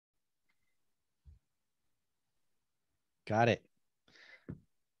Got it.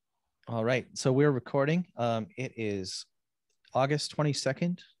 All right. So we're recording. It is August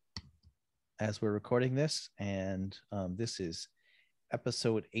 22nd as we're recording this. And this is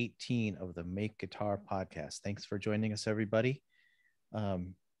episode 18 of the Make Guitar podcast. Thanks for joining us, everybody. How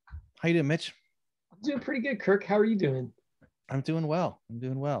you doing, Mitch? I'm doing pretty good, Kirk. How are you doing? I'm doing well.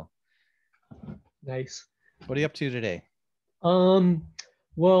 Nice. What are you up to today?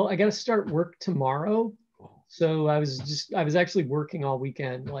 Well, I got to start work tomorrow. So I was actually working all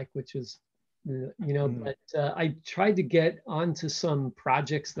weekend, which was, but I tried to get onto some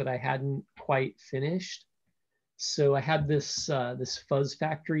projects that I hadn't quite finished. So I had this fuzz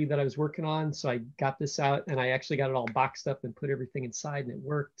factory that I was working on. So I got this out and I actually got it all boxed up and put everything inside, and it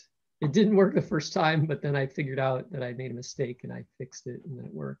worked. It didn't work the first time, but then I figured out that I made a mistake and I fixed it, and then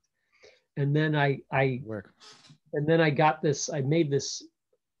it worked. And then I got this. I made this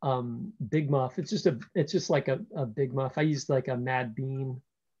big muff. It's just like a big muff. I used like a Mad Bean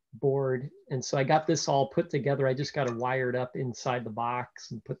board, and so I got this all put together. I just got to wire it up inside the box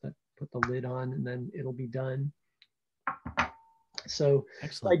and put the lid on, and then it'll be done. So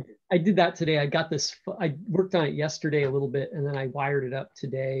I did that today. I worked on it yesterday a little bit, and then I wired it up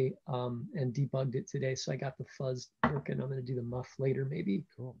today and debugged it today. So I got the fuzz working. I'm going to do the muff later, maybe.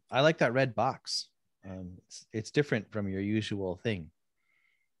 Cool. I like that red box. It's different from your usual thing.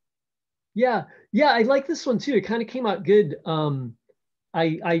 Yeah, I like this one too. It kind of came out good.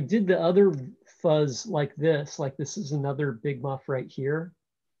 I did the other fuzz like this. Like this is another big muff right here,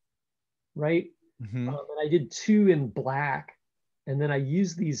 right? Mm-hmm. And I did two in black, and then I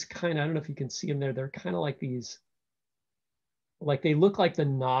used these kind of, I don't know if you can see them there. They're kind of like these, like they look like the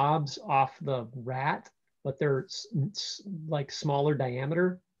knobs off the Rat, but they're like smaller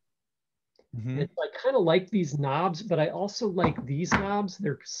diameter. Mm-hmm. It's like kind of like these knobs, but I also like these knobs.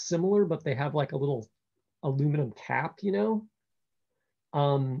 They're similar, but they have like a little aluminum cap,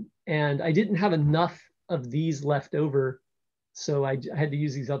 and I didn't have enough of these left over, so I had to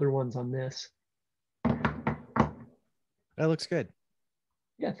use these other ones on this. That looks good.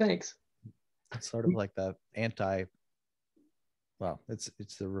 Yeah, thanks. It's sort of like the well, it's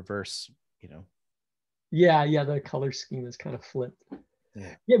the reverse, Yeah, the color scheme is kind of flipped.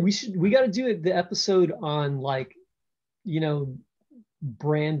 Yeah, we got to do the episode on like,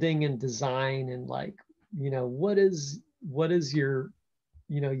 branding and design, and like, what is your,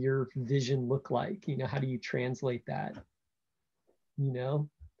 your vision look like? How do you translate that?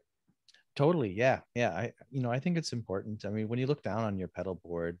 Totally. Yeah. I think it's important. I mean, when you look down on your pedal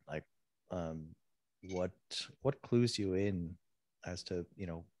board, like, what clues you in as to,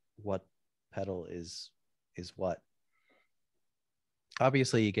 what pedal is what.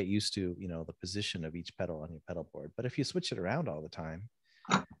 Obviously you get used to, the position of each pedal on your pedal board, but if you switch it around all the time,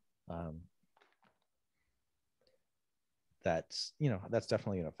 that's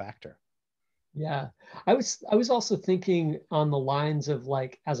definitely a factor. Yeah, I was also thinking on the lines of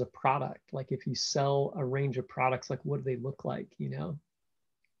like, as a product, like if you sell a range of products, like what do they look like,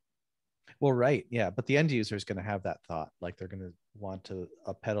 Well, right. Yeah. But the end user is going to have that thought, like they're going to want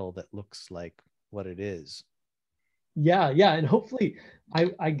a pedal that looks like what it is. Yeah. And hopefully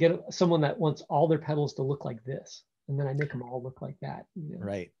I get someone that wants all their pedals to look like this, and then I make them all look like that.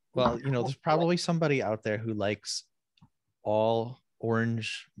 Right. Well, there's probably somebody out there who likes all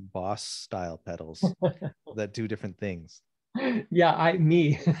orange Boss style pedals that do different things. Yeah,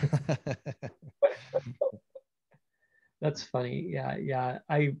 me. That's funny. Yeah.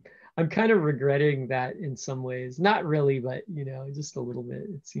 I'm kind of regretting that in some ways. Not really, but just a little bit.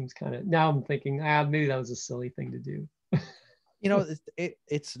 It seems kind of, now I'm thinking, maybe that was a silly thing to do.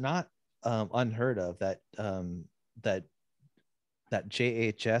 It's not unheard of that that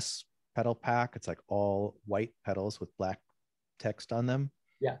JHS pedal pack. It's like all white pedals with black text on them.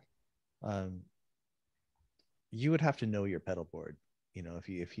 Yeah. You would have to know your pedal board,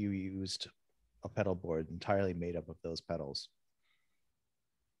 if you used a pedal board entirely made up of those pedals.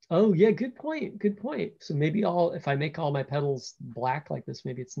 Oh yeah, good point. So maybe if I make all my pedals black like this,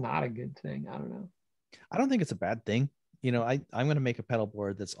 maybe it's not a good thing. I don't know. I don't think it's a bad thing. I'm going to make a pedal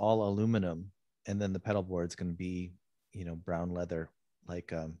board that's all aluminum, and then the pedal board's going to be, brown leather,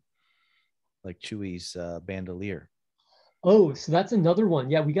 like Chewy's bandolier. Oh, so that's another one.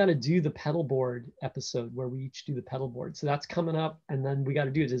 Yeah, we got to do the pedal board episode where we each do the pedal board. So that's coming up, and then we got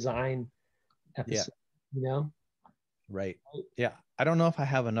to do a design episode. Yeah. Right. Yeah. I don't know if I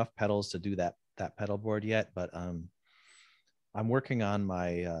have enough pedals to do that pedal board yet, but I'm working on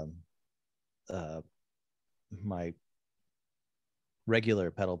my my regular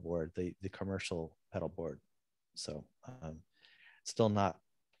pedal board, the commercial pedal board. So still not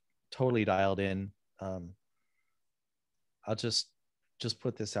totally dialed in. I'll just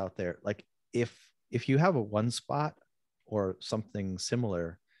put this out there. Like if you have a one spot or something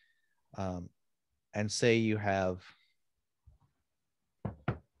similar, and say you have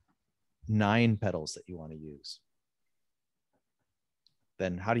 9 pedals that you want to use,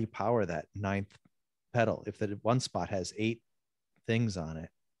 then how do you power that 9th pedal if the one spot has 8 things on it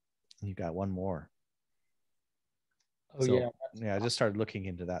and you got one more? Oh, so yeah. I just started looking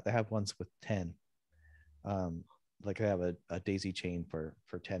into that. They have ones with 10. Like they have a daisy chain for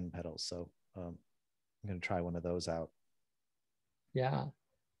 10 pedals. So I'm going to try one of those out. Yeah.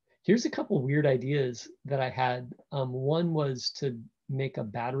 Here's a couple weird ideas that I had. One was to make a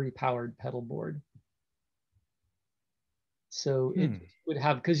battery powered pedal board. So it would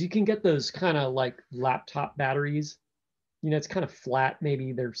have, because you can get those kind of like laptop batteries. It's kind of flat.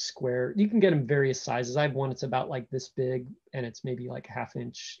 Maybe they're square. You can get them various sizes. I have one that's about like this big, and it's maybe like ½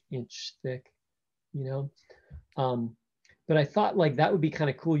 inch thick. But I thought like that would be kind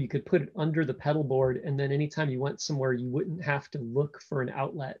of cool. You could put it under the pedal board, and then anytime you went somewhere, you wouldn't have to look for an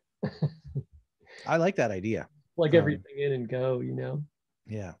outlet. I like that idea. Plug everything in and go.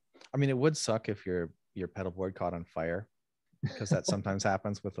 Yeah, I mean, it would suck if your pedal board caught on fire, because that sometimes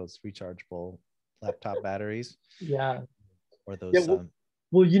happens with those rechargeable laptop batteries. Yeah. Or those. Yeah,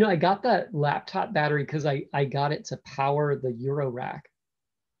 well, I got that laptop battery because I got it to power the Euro rack.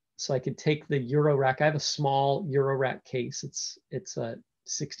 So I could take the Euro rack. I have a small Euro rack case. It's a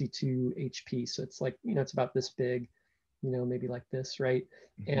 62 HP. So it's like, it's about this big, maybe like this, right?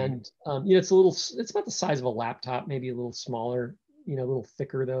 Mm-hmm. And it's about the size of a laptop, maybe a little smaller, a little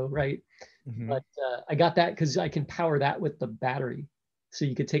thicker though, right? Mm-hmm. But I got that because I can power that with the battery. So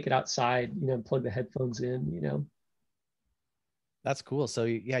you could take it outside, and plug the headphones in, That's cool. So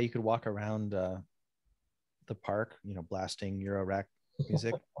yeah, you could walk around the park, blasting Euro rack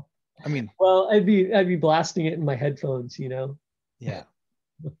music. I mean, well, I'd be blasting it in my headphones, Yeah.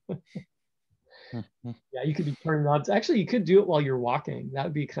 Yeah, you could be turning on. Actually, you could do it while you're walking. That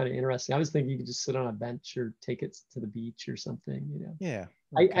would be kind of interesting. I was thinking you could just sit on a bench or take it to the beach or something, Yeah.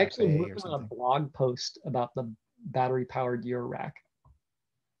 I actually worked on a blog post about the battery powered Euro rack.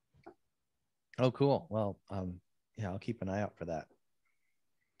 Oh, cool. Well, yeah, I'll keep an eye out for that.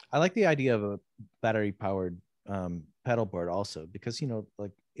 I like the idea of a battery powered pedal board also, because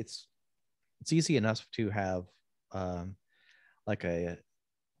like it's easy enough to have like a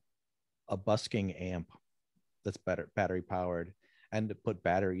busking amp that's battery powered, and to put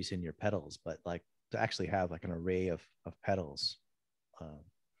batteries in your pedals, but like to actually have like an array of pedals,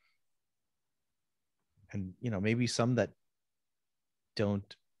 and maybe some that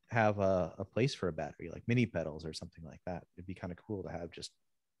don't have a place for a battery, like mini pedals or something like that. It'd be kind of cool to have just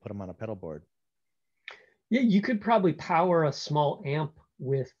put them on a pedal board. Yeah, you could probably power a small amp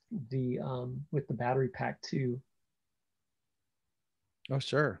with the battery pack too. Oh,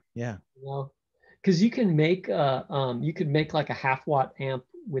 sure. Yeah. Because you can make you could make like a ½ watt amp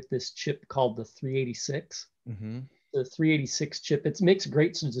with this chip called the 386. Mm-hmm. The 386 chip. It makes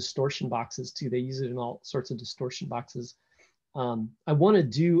great distortion boxes too. They use it in all sorts of distortion boxes. I want to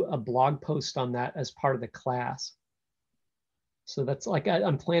do a blog post on that as part of the class. So that's like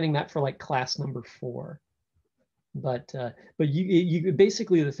I'm planning that for like class number 4. But you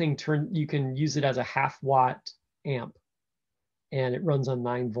basically the thing you can use it as a ½ watt amp, and it runs on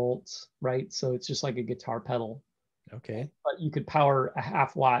 9 volts, right? So it's just like a guitar pedal. Okay. But you could power a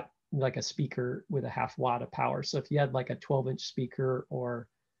 ½ watt, like a speaker with a ½ watt of power. So if you had like a 12-inch speaker or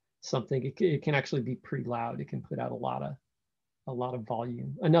something, it can actually be pretty loud. It can put out a lot of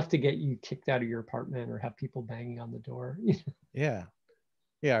volume, enough to get you kicked out of your apartment or have people banging on the door. Yeah.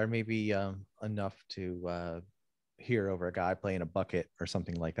 Or maybe enough to hear over a guy playing a bucket or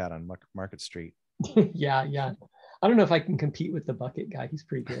something like that on Market Street. Yeah. I don't know if I can compete with the bucket guy. He's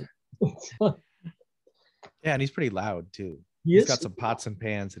pretty good. Yeah, and he's pretty loud too. He's got some pots and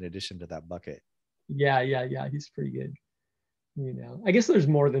pans in addition to that bucket. Yeah. He's pretty good. I guess there's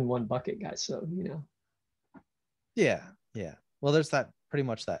more than one bucket guy, so Yeah. Well, there's that pretty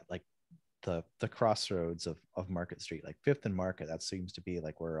much that like the crossroads of Market Street, like 5th and Market. That seems to be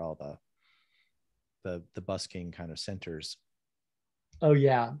like where all the busking kind of centers. Oh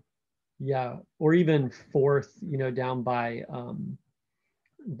yeah, or even 4th, down by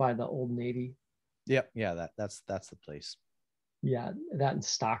the Old Navy. Yep, yeah, that's the place. Yeah, that in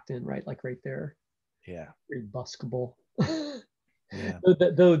Stockton, right? Like right there. Yeah, very buskable. Yeah.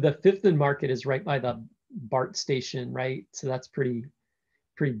 Though the 5th and Market is right by the BART station, right? So that's pretty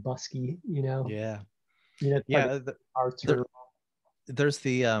busky, Yeah. Yeah. There's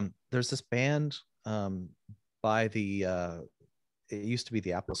this band by the it used to be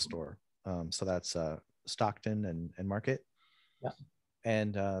the Apple Store. So that's Stockton and Market. Yeah.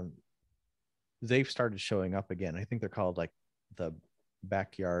 And they've started showing up again. I think they're called like the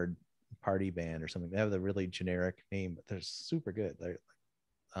Backyard Party Band or something. They have the really generic name, but they're super good.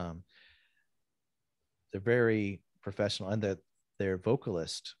 Um, they're very professional, and their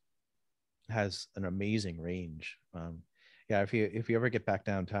vocalist has an amazing range. Yeah, if you ever get back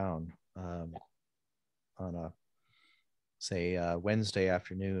downtown on a say Wednesday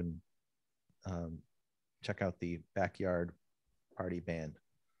afternoon, check out the Backyard Party Band.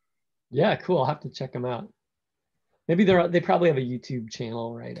 Yeah, cool. I'll have to check them out. Maybe they probably have a YouTube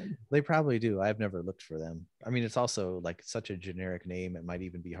channel, right? They probably do. I've never looked for them. I mean, it's also like such a generic name; it might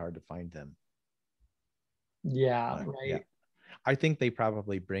even be hard to find them. Yeah, right. Yeah, I think they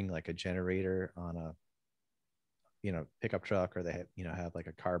probably bring like a generator on a pickup truck, or they have, have like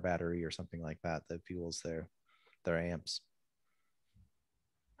a car battery or something like that that fuels their amps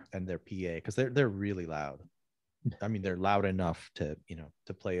and their PA, because they're really loud. I mean, they're loud enough to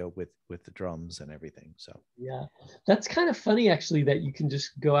to play with the drums and everything. So yeah, that's kind of funny actually, that you can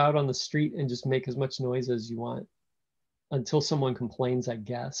just go out on the street and just make as much noise as you want until someone complains, I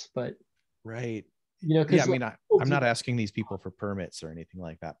guess. But right, because I mean, I'm not asking these people for permits or anything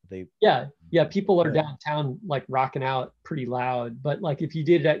like that, but yeah, people are downtown like rocking out pretty loud, but like if you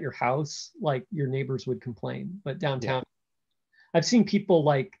did it at your house, like your neighbors would complain. But downtown, I've seen people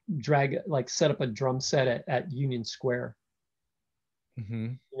like set up a drum set at Union Square.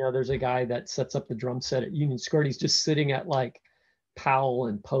 Mm-hmm. There's a guy that sets up the drum set at Union Square. He's just sitting at like Powell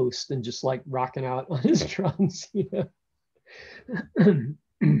and Post and just like rocking out on his drums. Yeah.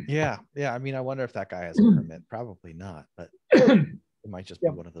 I mean, I wonder if that guy has a permit. Probably not, but it might just be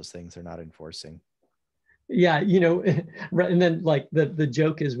one of those things they're not enforcing. Yeah, and then like the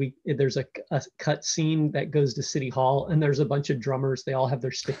joke is there's a cut scene that goes to City Hall, and there's a bunch of drummers. They all have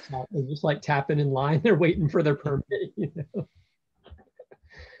their sticks out. They're just like tapping in line. They're waiting for their permit.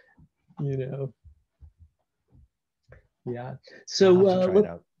 Yeah.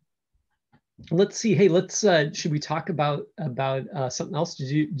 So let's see. Hey, should we talk about something else?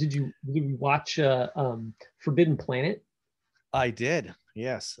 Did you watch Forbidden Planet? I did.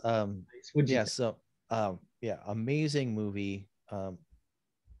 Yes. Yeah. So amazing movie,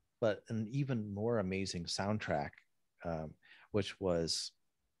 but an even more amazing soundtrack, which was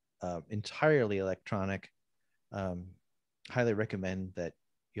entirely electronic. Highly recommend that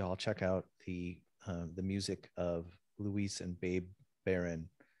y'all check out the music of Luis and Bebe Barron,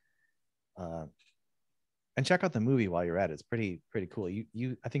 and check out the movie while you're at it. It's pretty cool.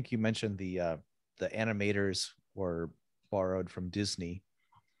 I think you mentioned the animators were borrowed from Disney.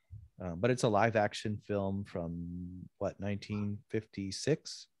 But it's a live action film from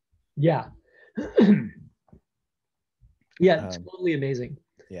 1956? Yeah. Yeah, it's totally amazing.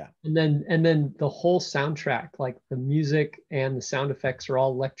 Yeah. And then the whole soundtrack, like the music and the sound effects are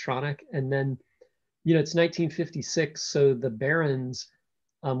all electronic. And then, it's 1956, so the Barons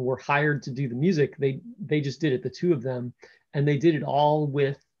were hired to do the music. They just did it, the two of them, and they did it all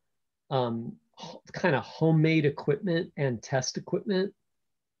with kind of homemade equipment and test equipment.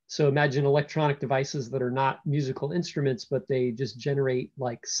 So imagine electronic devices that are not musical instruments, but they just generate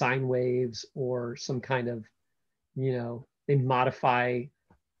like sine waves or some kind of, they modify,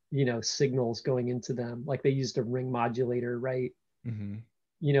 signals going into them. Like they used a ring modulator, right? Mm-hmm.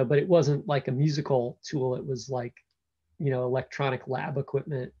 But it wasn't like a musical tool. It was like, electronic lab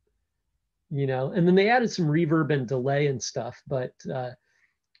equipment, and then they added some reverb and delay and stuff, but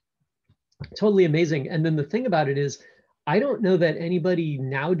totally amazing. And then the thing about it is, I don't know that anybody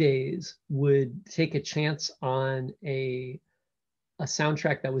nowadays would take a chance on a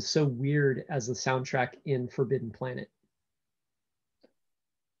soundtrack that was so weird as the soundtrack in Forbidden Planet.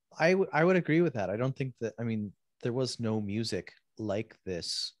 I would agree with that. I don't think that, I mean, there was no music like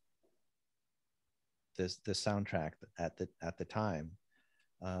this soundtrack at the time.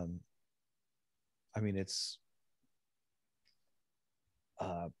 I mean, it's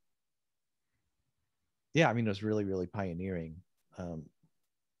I mean, it was really, really pioneering.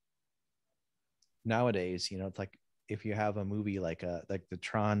 Nowadays, it's like if you have a movie like the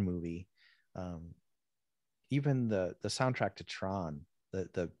Tron movie, even the soundtrack to Tron,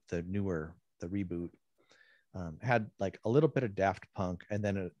 the newer, the reboot, had like a little bit of Daft Punk, and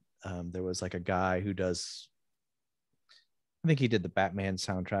then there was like a guy who does, I think he did the Batman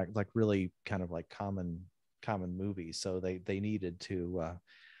soundtrack, like really kind of like common movies. So they needed to,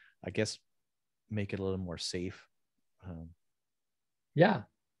 I guess, make it a little more safe. Yeah,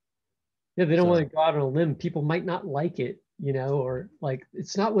 they don't want to go out on a limb. People might not like it, or like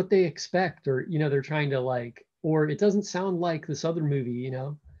it's not what they expect, or they're trying to like, or it doesn't sound like this other movie.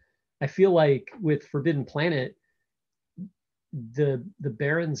 I feel like with Forbidden Planet, the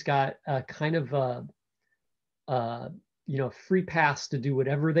Barons got a kind of free pass to do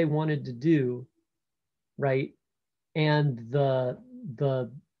whatever they wanted to do, right? And the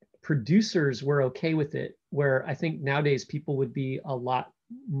producers were okay with it, where I think nowadays people would be a lot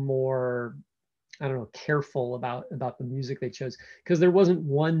more, I don't know, careful about the music they chose, because there wasn't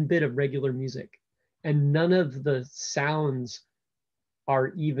one bit of regular music, and none of the sounds are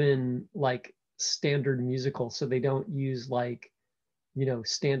even like standard musical. So they don't use like,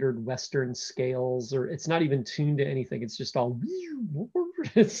 standard Western scales, or it's not even tuned to anything. It's just all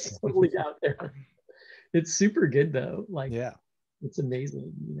it's totally out there. It's super good though. Like, Yeah. it's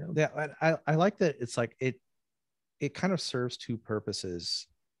amazing, Yeah, I like that. It's like it kind of serves two purposes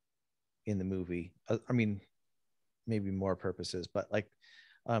in the movie. I mean, maybe more purposes, but like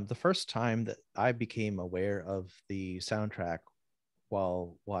the first time that I became aware of the soundtrack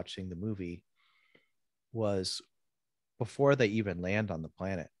while watching the movie was before they even land on the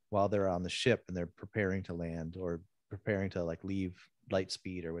planet, while they're on the ship and they're preparing to land or preparing to like leave light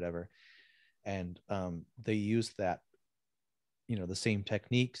speed or whatever. And they use that, the same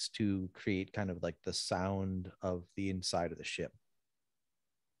techniques to create kind of like the sound of the inside of the ship.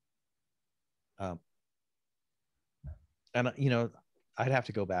 And I'd have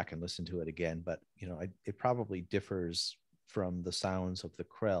to go back and listen to it again, but it probably differs from the sounds of the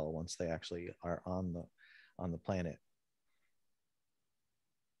Krell once they actually are on the planet.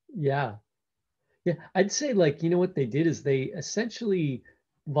 Yeah. Yeah. I'd say, like, what they did is they essentially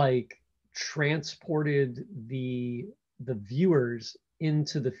like transported the viewers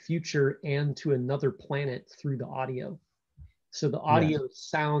into the future and to another planet through the audio. So the Yeah. audio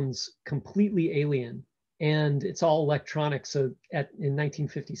sounds completely alien, and it's all electronic. So in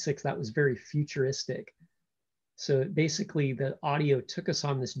 1956, that was very futuristic. So basically, the audio took us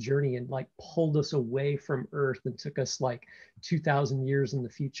on this journey and like pulled us away from Earth and took us like 2,000 years in the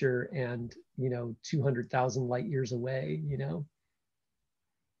future and 200,000 light years away.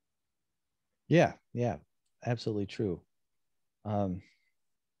 Yeah, yeah, absolutely true. Yeah,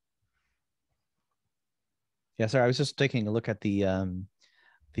 sorry, I was just taking a look at the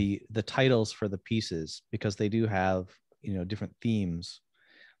titles for the pieces, because they do have different themes,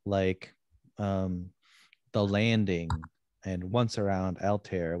 like the landing and once around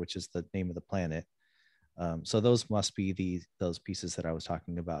Altair, which is the name of the planet. So those must be those pieces that I was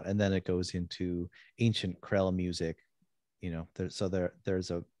talking about, and then it goes into ancient Krell music. There's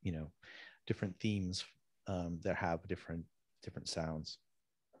a different themes that have different sounds.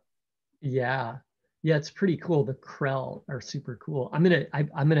 Yeah. Yeah, it's pretty cool. The Krell are super cool. I'm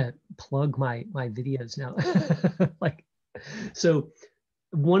gonna plug my videos now. Like, so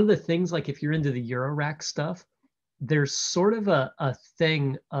one of the things, like if you're into the Eurorack stuff, there's sort of a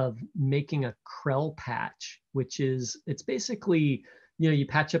thing of making a Krell patch, which is, it's basically, you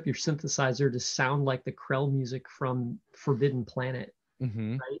patch up your synthesizer to sound like the Krell music from Forbidden Planet,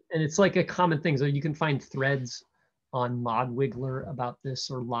 Mm-hmm. right? And it's like a common thing. So you can find threads on Mod Wiggler about this,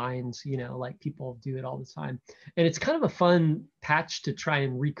 or lines, like people do it all the time. And it's kind of a fun patch to try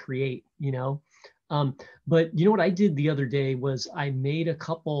and recreate. But what I did the other day was I made a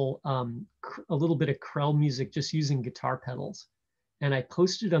little bit of Krell music just using guitar pedals, and I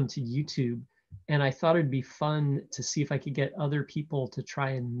posted them to YouTube. And I thought it'd be fun to see if I could get other people to try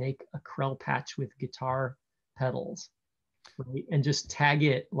and make a Krell patch with guitar pedals, right? And just tag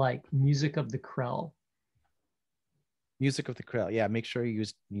it like music of the Krell. Music of the Krell. Yeah, make sure you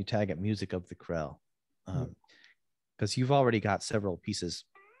tag it music of the Krell, because you've already got several pieces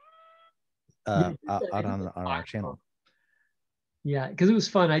out on our channel. Yeah, because it was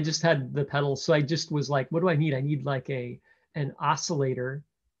fun. I just had the pedals, so I just was like, what do I need? I need like an oscillator.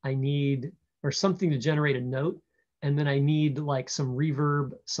 I need, or something to generate a note, and then I need like some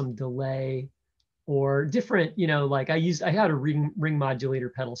reverb, some delay, or different. Like I had a ring modulator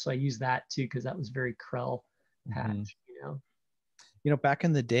pedal, so I used that too, because that was very Krell patch. Back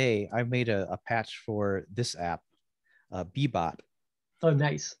in the day, I made a patch for this app, Bebot. Oh,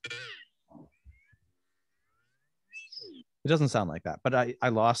 nice. It doesn't sound like that, but I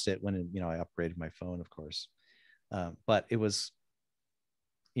lost it when I upgraded my phone, of course. But it was,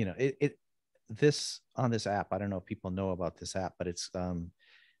 this on this app. I don't know if people know about this app, but it's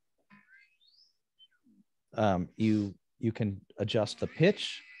you can adjust the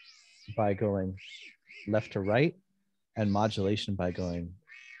pitch by going left to right, and modulation by going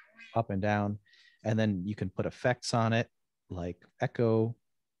up and down, and then you can put effects on it like echo.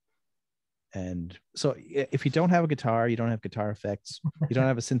 And so if you don't have a guitar, you don't have guitar effects, you don't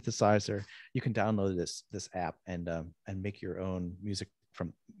have a synthesizer, you can download this app and make your own music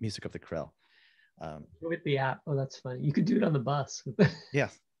from music of the Krell. With the app. Oh, that's funny. You could do it on the bus. Yeah,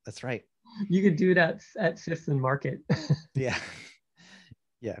 that's right. You could do it at Fifth and Market. Yeah.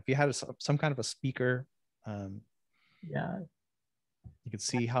 Yeah. If you had some kind of a speaker, Yeah. you could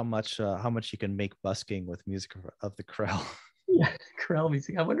see how much you can make busking with music of the Krell. Yeah. Krell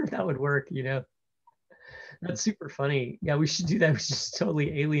music. I wonder if that would work, you know. That's super funny. Yeah, we should do that. We should just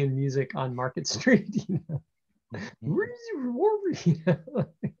totally alien music on Market Street, you know.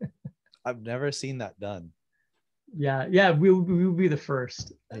 I've never seen that done. Yeah, we'll be the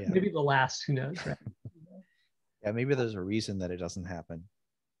first. Yeah. Maybe the last, who knows, right? Yeah, maybe there's a reason that it doesn't happen.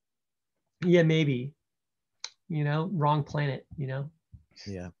 Yeah, maybe. You know, wrong planet, you know.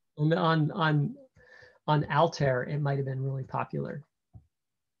 Yeah. And on Altair, it might have been really popular.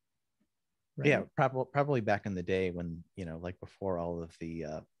 Right? Yeah, probably back in the day when, you know, like before all of the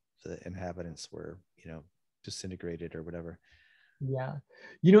inhabitants were, you know, disintegrated or whatever. Yeah.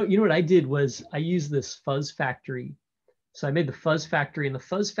 You know what I did was I used this fuzz factory. So I made the fuzz factory, and the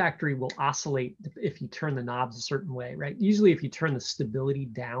fuzz factory will oscillate if you turn the knobs a certain way, right? Usually if you turn the stability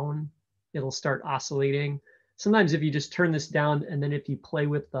down, it'll start oscillating. Sometimes if you just turn this down and then if you play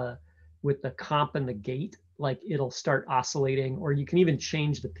with the comp and the gate, like it'll start oscillating, or you can even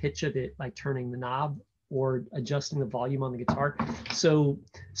change the pitch of it by turning the knob or adjusting the volume on the guitar. So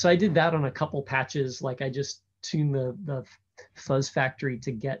I did that on a couple patches. Like I just tuned the fuzz factory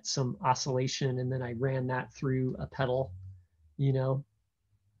to get some oscillation, and then I ran that through a pedal, you know,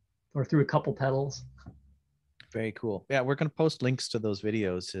 or through a couple pedals. Very cool. Yeah, we're going to post links to those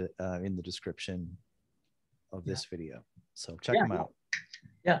videos in the description of this video, so check them out.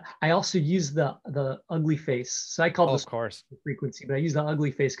 Yeah, I also use the ugly face. So I call this, of course, frequency, but I use the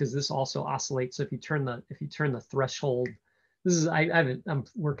ugly face because this also oscillates. So if you turn the threshold, this is I'm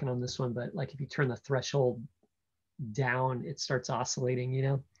working on this one, but like if you turn the threshold down, it starts oscillating, you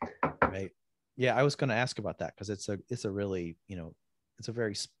know. Right. Yeah, I was going to ask about that because it's a really, you know, it's a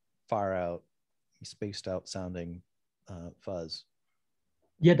very far out, spaced out sounding fuzz.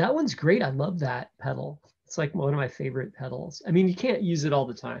 Yeah, that one's great. I love that pedal. It's like one of my favorite pedals. I mean, you can't use it all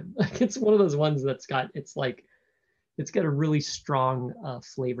the time. Like it's one of those ones that's got, it's got a really strong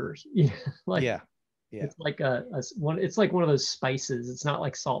flavors. You know? Like, yeah. It's like it's like one of those spices. It's not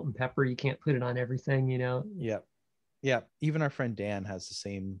like salt and pepper. You can't put it on everything, you know. Yeah. Yeah. Even our friend Dan has the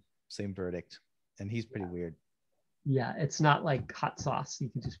same verdict, and he's pretty weird. Yeah, it's not like hot sauce. You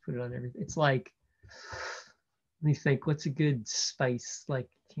can just put it on everything. It's like, let me think, what's a good spice like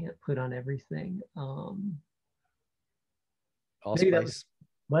can't put on everything? Allspice.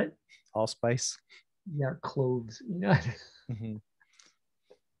 What? Allspice. Yeah, cloves, you know. Mm-hmm.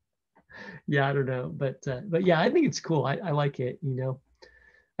 Yeah, I don't know, but yeah, I think it's cool. I like it, you know.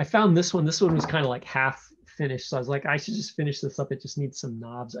 I found this one was kind of like half finished, so I was like, I should just finish this up. It just needs some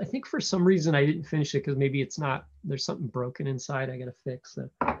knobs. I think for some reason I didn't finish it because maybe it's not, there's something broken inside I gotta fix. So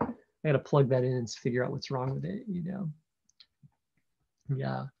I gotta plug that in and figure out what's wrong with it, you know.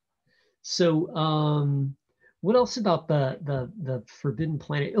 Yeah. So what else about the Forbidden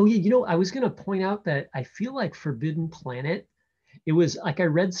Planet? Oh yeah, you know, I was gonna point out that I feel like Forbidden Planet, it was like I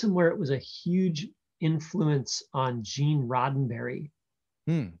read somewhere it was a huge influence on Gene Roddenberry.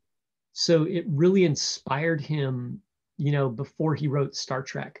 So it really inspired him, you know, before he wrote Star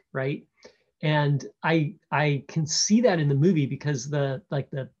Trek, right? And I can see that in the movie because the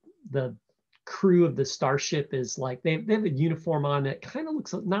crew of the starship is like they have a uniform on that kind of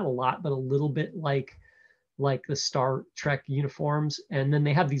looks not a lot, but a little bit like the Star Trek uniforms. And then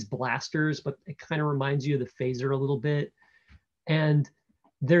they have these blasters, but it kind of reminds you of the phaser a little bit. And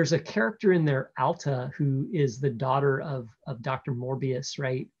there's a character in there, Alta, who is the daughter of Dr. Morbius,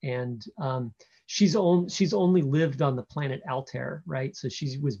 right? And she's only lived on the planet Altair, right? So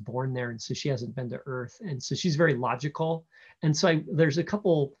she was born there, and so she hasn't been to Earth, and so she's very logical. And so there's a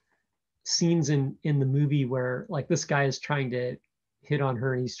couple scenes in the movie where like this guy is trying to hit on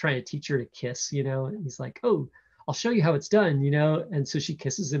her, and he's trying to teach her to kiss, you know, and he's like, "Oh, I'll show you how it's done," you know. And so she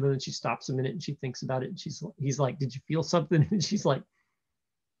kisses him, and then she stops a minute and she thinks about it, and he's like, "Did you feel something?" And she's like,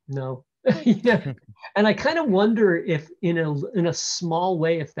 "No." Yeah. And I kind of wonder if in a small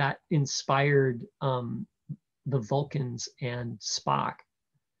way if that inspired the Vulcans and Spock,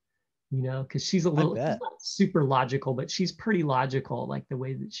 you know, because she's not super logical, but she's pretty logical, like the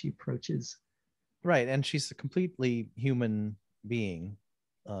way that she approaches. Right, and she's a completely human being.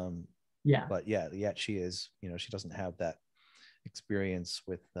 Yeah. But yeah, yet she is, you know, she doesn't have that experience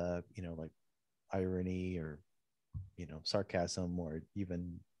with you know, like irony or, you know, sarcasm, or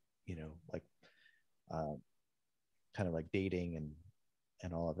even, you know, like kind of like dating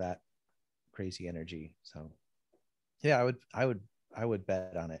and all of that crazy energy. So yeah, I would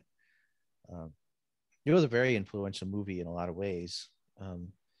bet on it. It was a very influential movie in a lot of ways.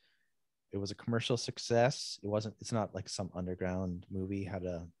 It was a commercial success. It's not like some underground movie. Had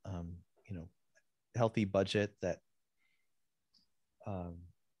a you know, healthy budget that I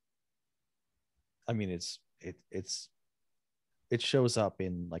mean, it shows up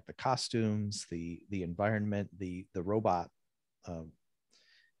in like the costumes, the environment, the robot, um,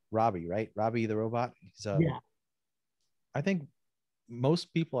 Robbie, right? Robbie the robot. Yeah. I think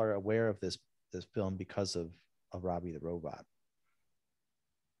most people are aware of this film because of Robbie the robot.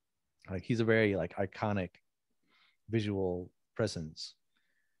 Like he's a very like iconic visual presence.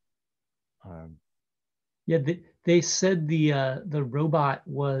 Yeah, they said the robot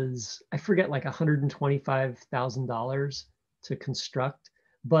was, I forget, like $125,000 to construct,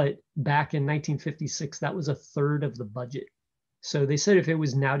 but back in 1956 that was a third of the budget. So they said if it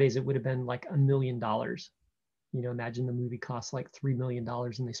was nowadays it would have been like $1 million. You know, imagine the movie cost like $3 million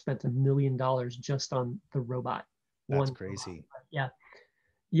and they spent $1 million just on the robot. That's One crazy. robot. Yeah.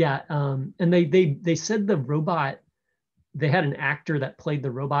 Yeah. And they said the robot, they had an actor that played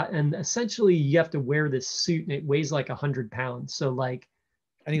the robot, and essentially you have to wear this suit and it weighs like 100 pounds. So like,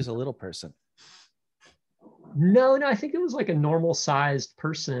 and he was a little person. No, I think it was like a normal sized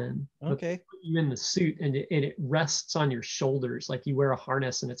person. Okay. Put you in the suit and it rests on your shoulders. Like you wear a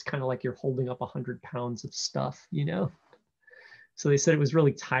harness and it's kind of like you're holding up 100 pounds of stuff, you know? So they said it was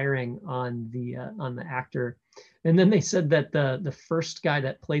really tiring on the actor. And then they said that the first guy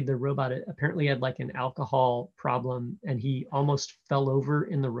that played the robot apparently had like an alcohol problem and he almost fell over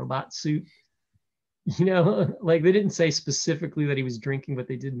in the robot suit. You know, like they didn't say specifically that he was drinking, but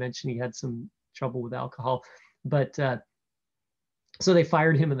they did mention he had some trouble with alcohol. But so they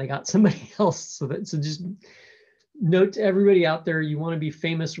fired him and they got somebody else. So just note to everybody out there, you want to be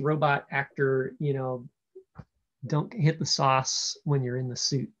famous robot actor, you know, don't hit the sauce when you're in the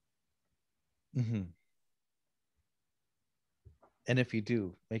suit. Mm-hmm. And if you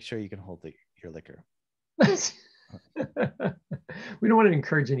do, make sure you can hold your liquor. We don't want to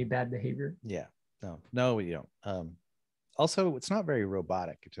encourage any bad behavior. Yeah, no, we don't. Also, it's not very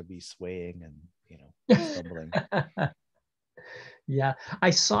robotic to be swaying and, you know, stumbling. Yeah, I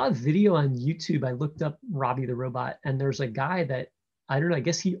saw a video on YouTube. I looked up Robbie the robot, and there's a guy that, I don't know, I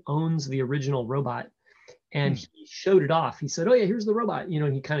guess he owns the original robot, and he showed it off. He said, "Oh yeah, here's the robot," you know,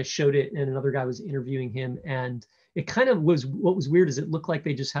 and he kind of showed it, and another guy was interviewing him, and it kind of was, what was weird is it looked like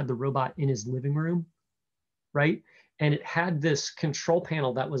they just had the robot in his living room, right? And it had this control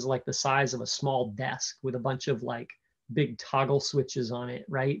panel that was like the size of a small desk with a bunch of like big toggle switches on it,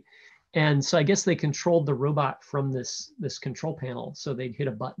 right? And so I guess they controlled the robot from this control panel. So they'd hit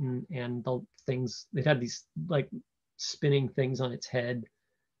a button and the things, they'd had these like spinning things on its head,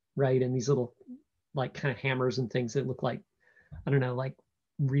 right? And these little like kind of hammers and things that look like, I don't know, like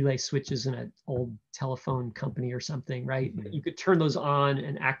relay switches in an old telephone company or something, right? Mm-hmm. You could turn those on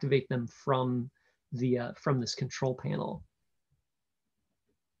and activate them from this control panel.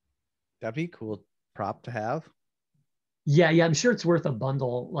 That'd be a cool prop to have. Yeah, I'm sure it's worth a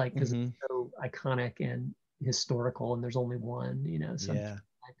bundle, like, because it's so iconic and historical, and there's only one, you know. So yeah,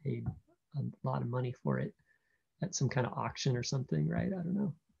 I paid a lot of money for it at some kind of auction or something, right? I don't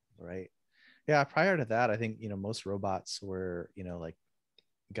know. Right. Yeah. Prior to that, I think, you know, most robots were, you know, like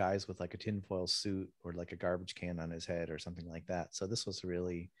guys with like a tinfoil suit or like a garbage can on his head or something like that. So this was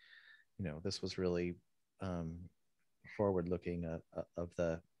really, you know, forward looking of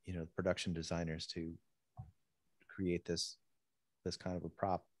the, you know, production designers to create this kind of a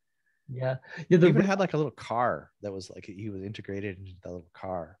prop. Yeah. They even had like a little car that was like, he was integrated into the little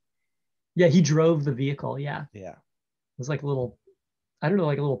car. Yeah, he drove the vehicle. Yeah. Yeah. It was like a little, I don't know,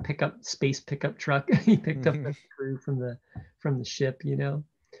 like a little space pickup truck. He picked up the crew from the ship, you know.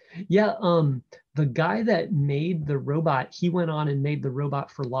 Yeah, the guy that made the robot, he went on and made the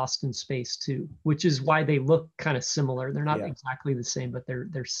robot for Lost in Space too, which is why they look kind of similar. They're not exactly the same, but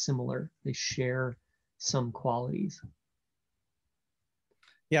they're similar. They share some qualities.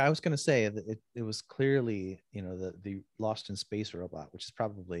 Yeah, I was going to say that it was clearly, you know, the Lost in Space robot, which is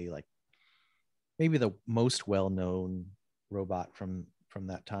probably like maybe the most well-known robot from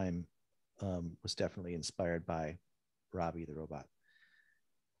that time, was definitely inspired by Robbie the robot.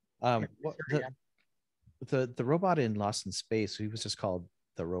 The robot in Lost in Space, he was just called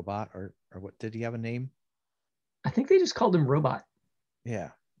the robot, or what, did he have a name? I think they just called him Robot.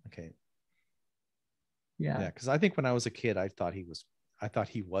 Yeah. Okay. Yeah. Because I think when I was a kid, I thought he was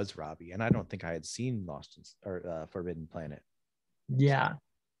Robbie, and I don't think I had seen Forbidden Planet. Yeah.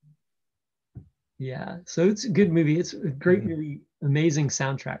 Yeah. So it's a good movie. It's a great movie. Amazing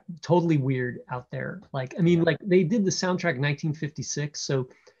soundtrack. Totally weird out there. Like, I mean, like they did the soundtrack in 1956. So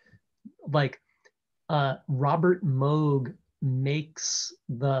like Robert Moog makes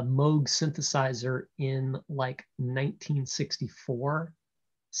the Moog synthesizer in like 1964,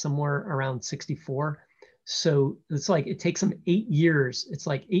 somewhere around 64. So it's like it takes him 8 years. It's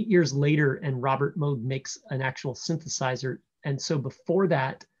like 8 years later, and Robert Moog makes an actual synthesizer. And so before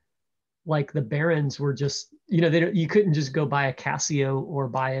that, like the Barons were just, you couldn't just go buy a Casio or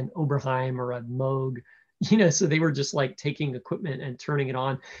buy an Oberheim or a Moog, so they were just like taking equipment and turning it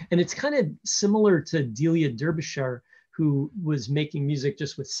on. And it's kind of similar to Delia Derbyshire, who was making music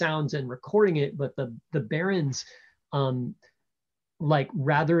just with sounds and recording it, but the Barons, like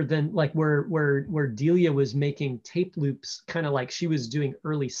rather than like where Delia was making tape loops, kind of like she was doing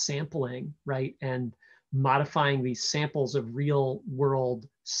early sampling, right? And modifying these samples of real world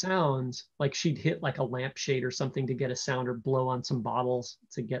sounds, like she'd hit like a lampshade or something to get a sound, or blow on some bottles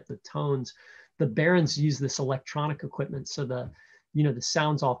to get the tones. The Barons use this electronic equipment, so the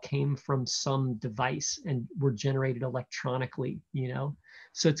sounds all came from some device and were generated electronically,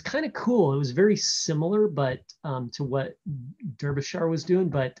 so it's kind of cool. It was very similar, but to what Derbyshire was doing,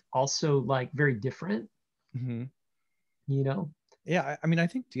 but also like very different. Mm-hmm. Yeah, I mean, I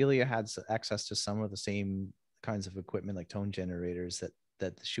think Delia had access to some of the same kinds of equipment, like tone generators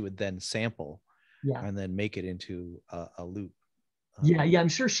that she would then sample, and then make it into a loop. Yeah, I'm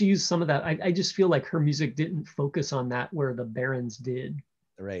sure she used some of that. I just feel like her music didn't focus on that where the Barons did.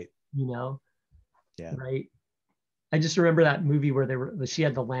 Right. Yeah. Right. I just remember that movie where she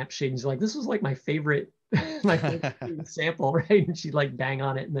had the lampshade and she's like, this was like my favorite sample, right? And she'd like bang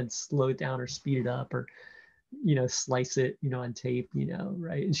on it and then slow it down or speed it up, or slice it, on tape,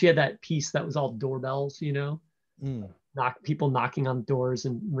 right? And she had that piece that was all doorbells, people knocking on doors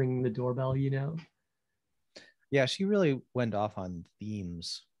and ringing the doorbell, Yeah, she really went off on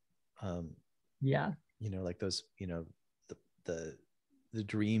themes. Yeah. Like those, the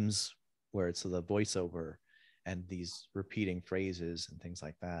dreams where it's the voiceover and these repeating phrases and things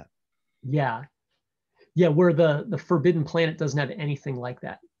like that. Yeah. Where the Forbidden Planet doesn't have anything like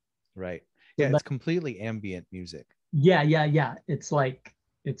that. Right. Yeah, it's completely ambient music. Yeah. It's like,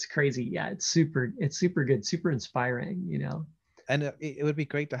 it's crazy. Yeah, it's super good, super inspiring, And it would be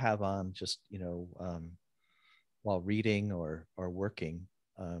great to have on just, while reading or working.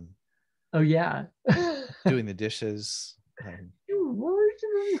 Oh yeah. Doing the dishes.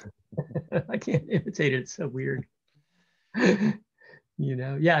 I can't imitate it. It's so weird.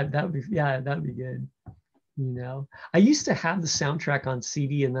 Yeah, that'd be good. I used to have the soundtrack on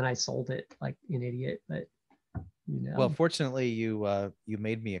CD and then I sold it like an idiot, but Well, fortunately you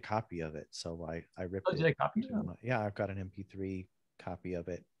made me a copy of it, so I ripped it. Did I copy it? Yeah, I've got an MP3 copy of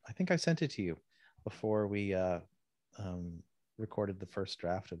it. I think I sent it to you before we recorded the first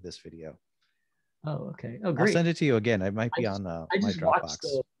draft of this video. Oh, okay. Oh, great. I'll send it to you again. It might be on my Dropbox.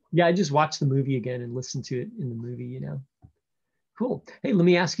 I just watched the movie again and listened to it in the movie, Cool. Hey, let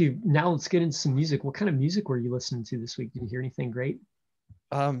me ask you now, let's get into some music. What kind of music were you listening to this week? Did you hear anything great?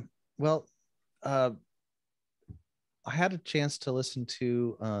 Well, I had a chance to listen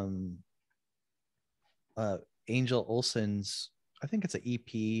to Angel Olsen's, I think it's an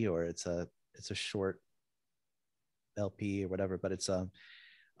EP or it's a short LP or whatever, but it's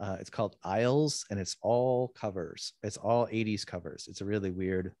called Isles, and it's all covers. It's all 80s covers. It's a really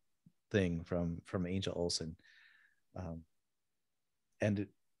weird thing from Angel Olsen. And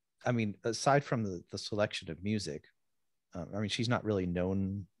I mean, aside from the selection of music, I mean, she's not really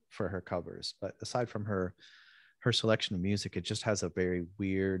known for her covers, but aside from her selection of music, it just has a very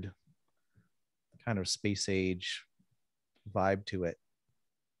weird kind of space age vibe to it.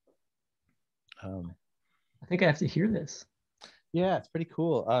 I think I have to hear this. Yeah, it's pretty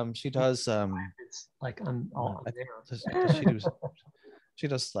cool. She does it's like I'm all she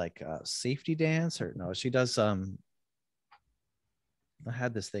does like safety dance, or no, she does I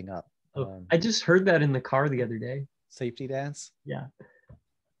had this thing up. I just heard that in the car the other day. Safety dance? Yeah.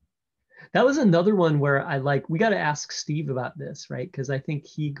 That was another one where we got to ask Steve about this, right? Because I think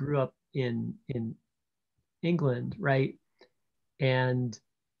he grew up in England, right? And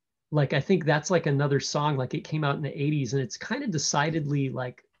like, I think that's like another song, like it came out in the 80s and it's kind of decidedly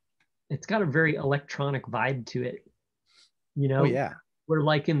like, it's got a very electronic vibe to it, Oh, yeah. Where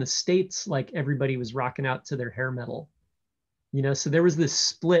like in the States, like everybody was rocking out to their hair metal. So there was this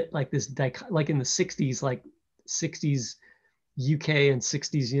split, like this, like in the 60s, like 60s UK and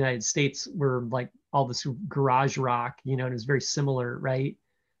 60s United States were like all this garage rock, and it was very similar, right?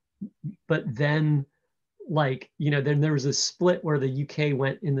 But then like, then there was a split where the UK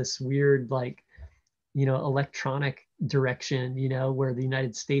went in this weird, like, electronic direction, where the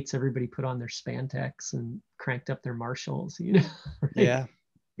United States, everybody put on their spandex and cranked up their Marshalls, right? Yeah.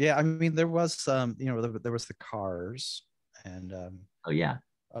 Yeah, I mean, there was there was the Cars and Oh yeah.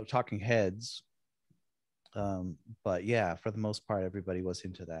 Talking Heads. But yeah, for the most part, everybody was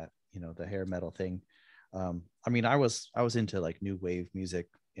into that, the hair metal thing. I mean, I was into like new wave music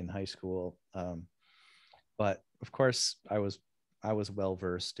in high school. But of course I was well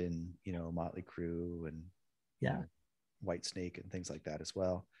versed in, Motley Crue and, Yeah. White Snake and things like that as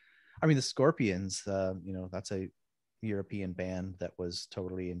well. I mean, the Scorpions, that's a European band that was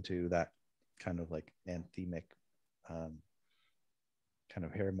totally into that kind of like anthemic um, kind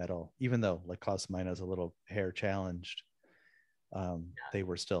of hair metal, even though like Klaus Meine is a little hair challenged. They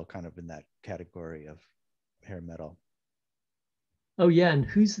were still kind of in that category of hair metal. Oh yeah, and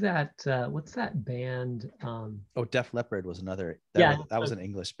who's that? What's that band? Oh, Def Leppard was another. Yeah, That was an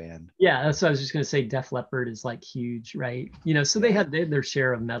English band. yeah. That's what I was just gonna say. Def Leppard is like huge, right? So Yeah. they had their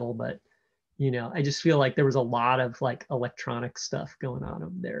share of metal, but I just feel like there was a lot of like electronic stuff going on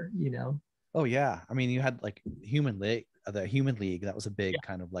over there. Oh yeah. I mean, you had like the Human League. That was a Yeah. big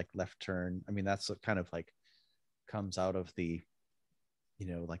kind of like left turn. I mean, that's what kind of like comes out of the,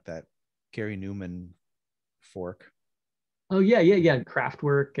 like that Gary Newman fork. Oh yeah, yeah, yeah.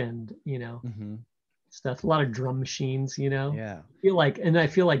 Kraftwerk and Mm-hmm. stuff. A lot of drum machines. Yeah. I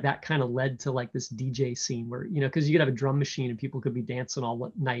feel like that kind of led to like this DJ scene where because you could have a drum machine and people could be dancing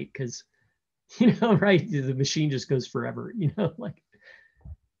all night because right, the machine just goes forever. Like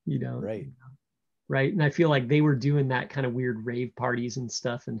you know, Right. right. And I feel like they were doing that kind of weird rave parties and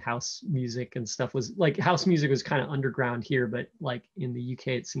stuff, and house music and stuff was like house music was kind of underground here, but like in the UK,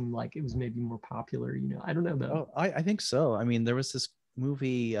 it seemed like it was maybe more popular. I don't know though. Oh, I think so. I mean, there was this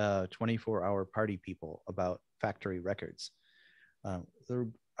movie, 24-Hour Party People, about Factory Records. They're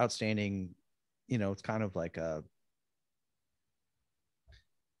outstanding. It's kind of like a,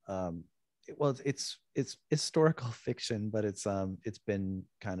 well, it's historical fiction, but it's been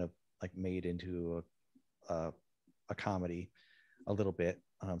kind of like made into a comedy a little bit.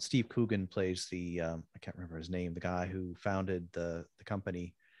 Steve Coogan plays the, I can't remember his name, the guy who founded the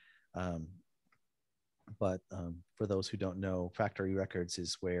company. Um, but for those who don't know, Factory Records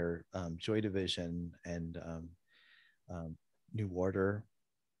is where Joy Division and um, New Order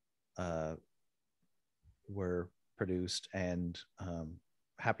uh, were produced, and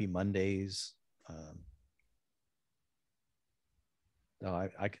Happy Mondays. No,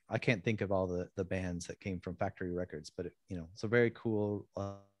 I can't think of all the bands that came from Factory Records, but it's a very cool,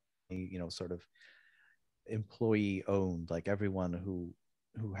 sort of employee owned. Like everyone who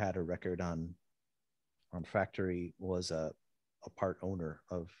had a record on Factory was a part owner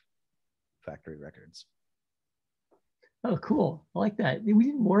of Factory Records. Oh, cool. I like that. We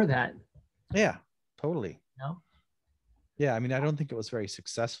need more of that. Yeah, totally. No. Yeah, I mean, I don't think it was very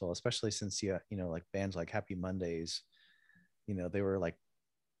successful, especially since like bands like Happy Mondays, they were like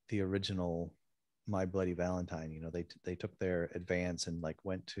the original My Bloody Valentine. They took their advance and like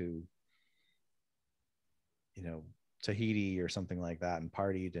went to Tahiti or something like that and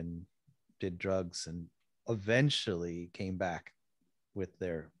partied and did drugs and eventually came back with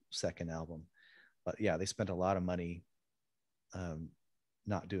their second album. But yeah, they spent a lot of money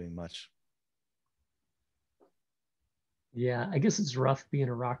not doing much. Yeah, I guess it's rough being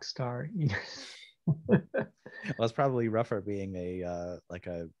a rock star. Well, it's probably rougher being a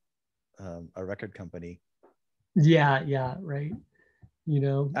record company Yeah, yeah, right.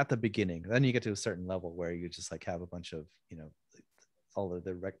 at the beginning. Then you get to a certain level where you just like have a bunch of all of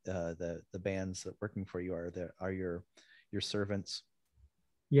the bands that working for you are your servants.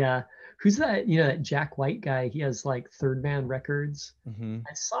 Yeah. Who's that? That Jack White guy. He has like Third Man Records. Mm-hmm.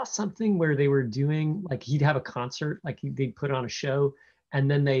 I saw something where they were doing like he'd have a concert, like they'd put on a show, and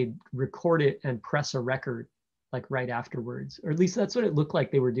then they'd record it and press a record like right afterwards, or at least that's what it looked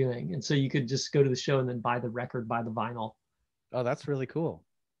like they were doing. And so you could just go to the show and then buy the record, buy the vinyl. Oh, that's really cool.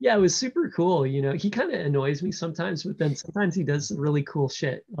 Yeah, it was super cool. He kind of annoys me sometimes, but then sometimes he does some really cool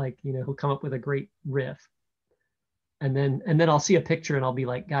shit. Like, he'll come up with a great riff. And then I'll see a picture and I'll be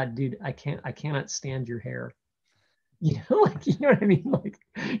like, God, dude, I cannot stand your hair. Like, you know what I mean? Like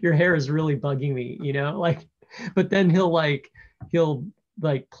your hair is really bugging me, like, but then he'll like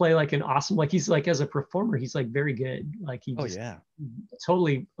play like an awesome, like he's like, as a performer, he's like very good. Like he Oh just yeah.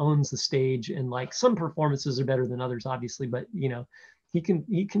 totally owns the stage, and like some performances are better than others, obviously, but he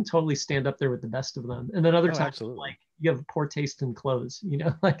can totally stand up there with the best of them. And then other Oh, times, absolutely. like you have poor taste in clothes,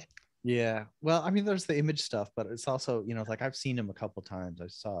 like Yeah. Well, I mean, there's the image stuff, but it's also, like I've seen him a couple times. I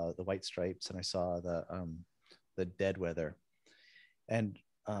saw the White Stripes and I saw the Dead Weather. And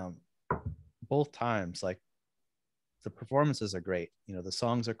both times, like the performances are great. The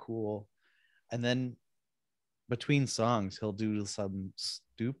songs are cool. And then between songs, he'll do some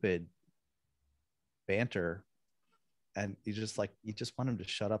stupid banter, and you just want him to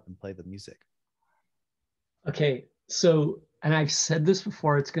shut up and play the music. Okay, so, and I've said this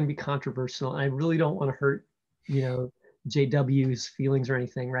before, it's going to be controversial, and I really don't want to hurt, JW's feelings or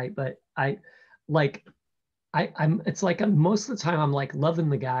anything, right? But it's like most of the time I'm like loving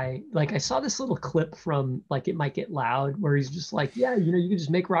the guy. Like I saw this little clip from like It Might Get Loud where he's just like, yeah, you can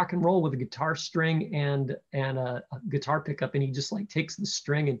just make rock and roll with a guitar string and a guitar pickup, and he just like takes the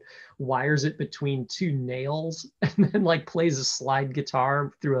string and wires it between two nails and then like plays a slide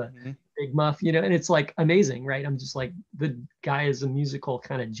guitar through a big muff, and it's like amazing, right? I'm just like, the guy is a musical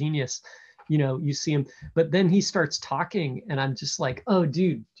kind of genius. You see him, but then he starts talking and I'm just like, oh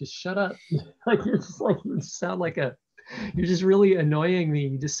dude, just shut up. Like you're just like, you sound like you're just really annoying me.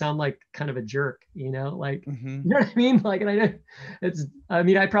 You just sound like kind of a jerk, like, you know what I mean? Like, and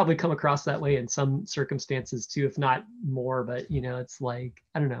I probably come across that way in some circumstances too, if not more, but it's like,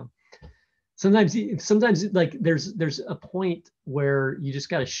 I don't know. Sometimes like there's a point where you just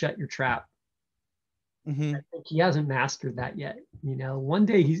got to shut your trap. I think he hasn't mastered that yet. One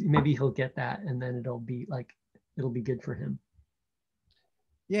day maybe he'll get that, and then it'll be good for him.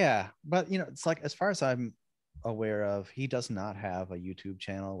 Yeah, but it's like, as far as I'm aware of, he does not have a YouTube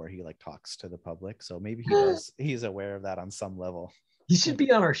channel where he like talks to the public. So maybe he does. He's aware of that on some level. He should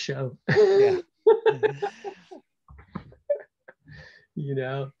be on our show.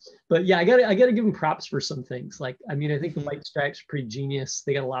 Yeah. But yeah, I gotta give him props for some things. Like, I think the White Stripes are pretty genius.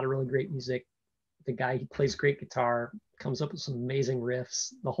 They got a lot of really great music. The guy, he plays great guitar, comes up with some amazing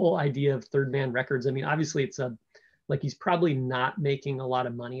riffs. The whole idea of Third Man Records, obviously it's he's probably not making a lot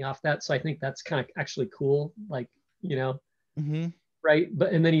of money off that. So I think that's kind of actually cool. Like, right.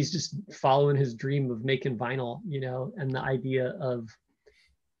 But, and then he's just following his dream of making vinyl, and the idea of,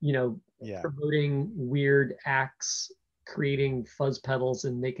 promoting weird acts, creating fuzz pedals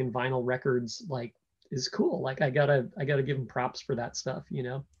and making vinyl records, like, is cool. Like I gotta give him props for that stuff,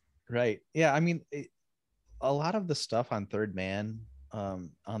 Right. Yeah. A lot of the stuff on Third Man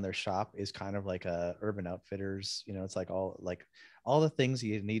on their shop is kind of like a Urban Outfitters. It's like all the things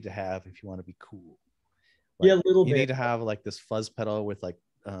you need to have if you want to be cool. Like, a little bit. You need to have like this fuzz pedal with what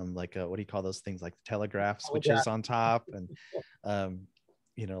do you call those things? Like telegraph switches on top, and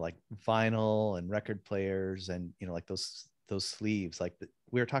like vinyl and record players, and like those sleeves. Like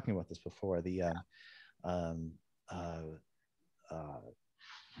we were talking about this before.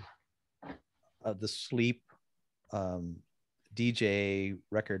 The sleep DJ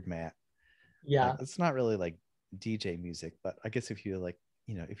record mat. Yeah, like, it's not really like DJ music, but I guess if you like,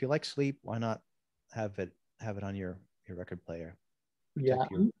 if you like sleep, why not have it on your record player?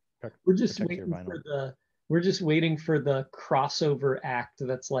 We're just waiting for the crossover act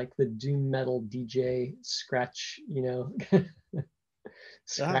that's like the doom metal DJ scratch,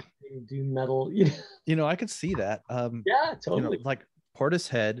 scratching doom metal. I could see that. Yeah, totally. Like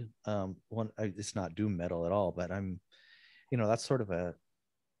Portishead, it's not doom metal at all, but that's sort of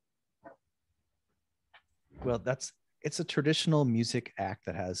it's a traditional music act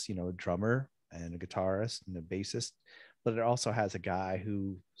that has, a drummer and a guitarist and a bassist, but it also has a guy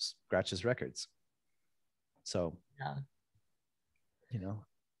who scratches records. So, yeah,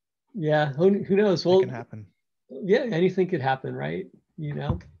 who knows? Well, it can happen. Yeah, anything could happen, right?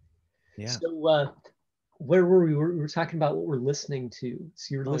 Yeah. So, where were we? We were talking about what we're listening to.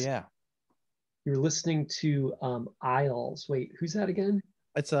 So you're listening to Isles. Wait, who's that again?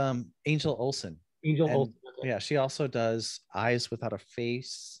 It's Angel Olsen. Olsen. Okay. Yeah, she also does Eyes Without a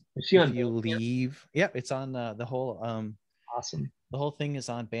Face. Is she on You Leave? Yeah, it's on the whole awesome. The whole thing is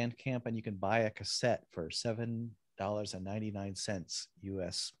on Bandcamp, and you can buy a cassette for $7.99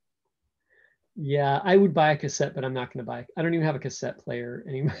 US. Yeah, I would buy a cassette, but I'm not going to buy. I don't even have a cassette player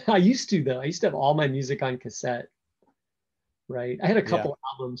anymore. I used to, though. I used to have all my music on cassette. Right. I had a couple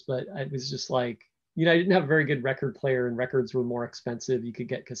albums, but it was just like, I didn't have a very good record player, and records were more expensive. You could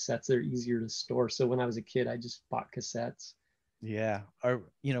get cassettes that are easier to store. So when I was a kid, I just bought cassettes. Yeah. Or,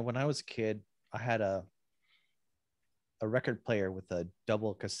 when I was a kid, I had a record player with a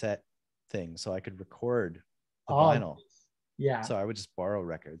double cassette thing, so I could record the vinyl. Yeah. So I would just borrow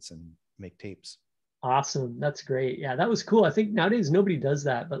records and make tapes. Awesome. That's great. Yeah, that was cool. I think nowadays nobody does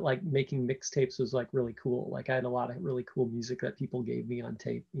that, but like making mixtapes was like really cool. Like I had a lot of really cool music that people gave me on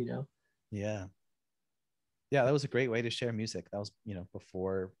tape, Yeah. Yeah, that was a great way to share music. That was,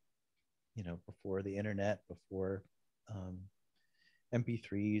 before the internet, before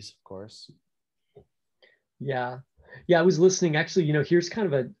MP3s, of course. Yeah. Yeah, I was listening. Actually, here's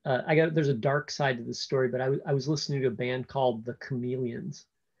kind of there's a dark side to this story, but I was listening to a band called The Chameleons.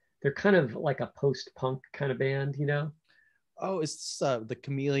 they're kind of like a post-punk kind of band, you know. Oh, it's the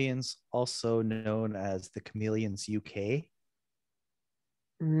Chameleons, also known as the Chameleons UK. I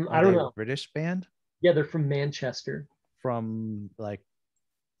Are don't they a know. British band Yeah, they're from Manchester. from like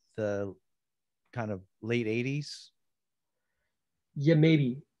the kind of late 80s? Yeah,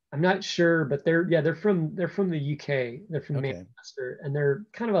 maybe. I'm not sure, but they're from the UK. They're from Okay. Manchester, and they're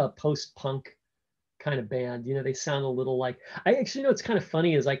kind of a post-punk kind of band. You know, they sound a little like, I actually know what's kind of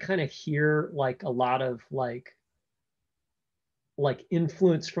funny is I kind of hear like a lot of like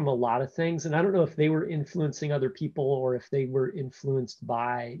influence from a lot of things, and I don't know if they were influencing other people or if they were influenced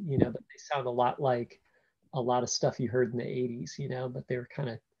by, you know, but they sound a lot like a lot of stuff you heard in the 80s, you know, but they were kind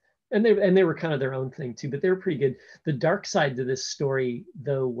of, and they were kind of their own thing too, but they were pretty good. The dark side to this story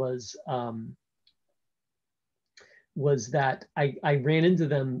though was that I ran into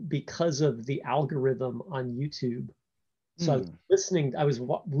them because of the algorithm on YouTube. So Hmm. I was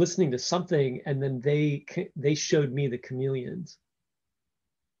listening to something, and then they showed me the Chameleons,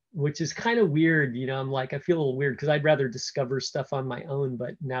 which is kind of weird. You know, I'm like, I feel a little weird because I'd rather discover stuff on my own,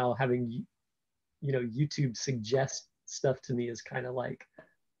 but now having, you know, YouTube suggest stuff to me is kind of like,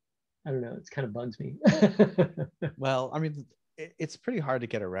 I don't know, it's kind of bugs me. Well, I mean, it's pretty hard to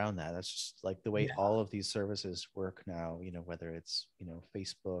get around that. That's just like the way Yeah. all of these services work now, whether it's,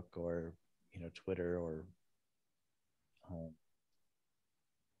 Facebook or, Twitter or um,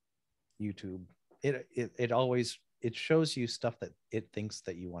 YouTube. It always it shows you stuff that it thinks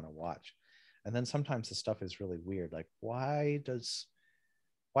that you want to watch. And then sometimes the stuff is really weird. Like why is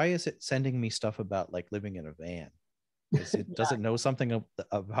it sending me stuff about like living in a van? Does it know something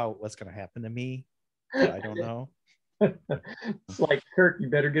about what's going to happen to me that I don't know? It's like, Kirk, you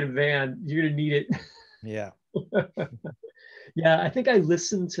better get a van. You're gonna need it. Yeah. Yeah, I think I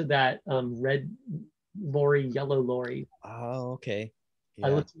listened to that red lorry, yellow lorry. Oh, okay. I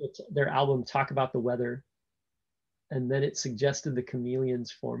Yeah. listened to their album Talk About the Weather, and then it suggested the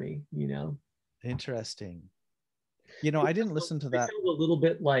Chameleons for me, you know. Interesting. They I didn't sound, listen to they that. sound a little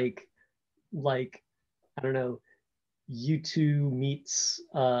bit like I don't know, U2 meets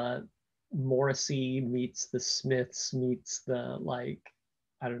Morrissey meets the Smiths meets the like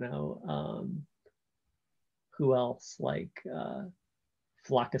I don't know, who else, like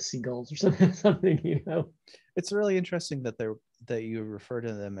flock of seagulls or something, something, you know. It's really interesting that you refer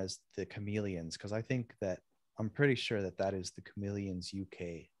to them as the Chameleons, because I'm pretty sure that is the Chameleons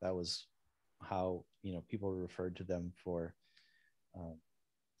UK. That was how people referred to them um,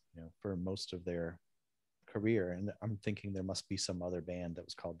 for most of their career. And I'm thinking there must be some other band that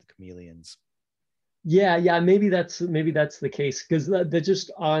was called the Chameleons. Yeah, maybe that's the case because the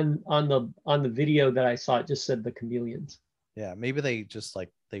just on the video that I saw, it just said the Chameleons. Yeah, maybe they just like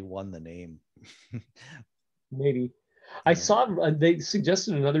they won the name. Maybe I Yeah. saw they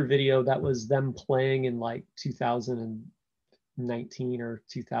suggested another video that was them playing in like 2019 or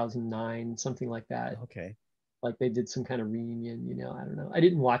 2009, something like that. Okay. Like they did some kind of reunion, you know. I don't know. I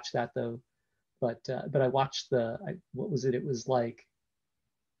didn't watch that though, but I watched what was it? It was like,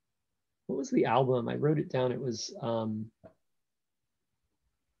 what was the album? I wrote it down. It was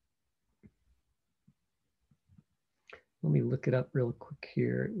let me look it up real quick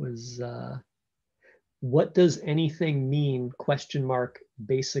here. It was what does anything mean? Question mark.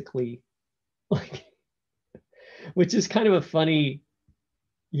 Basically, like, which is kind of a funny,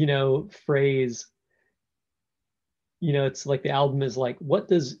 you know, phrase. You know, it's like the album is like, what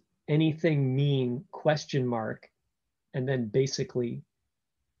does anything mean? Question mark, and then basically.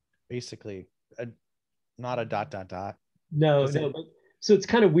 Basically, not a dot dot dot. No, Because no. But, so it's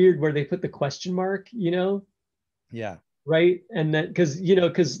kind of weird where they put the question mark, you know, yeah. right? And then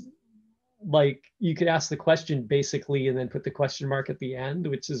because like you could ask the question basically and then put the question mark at the end,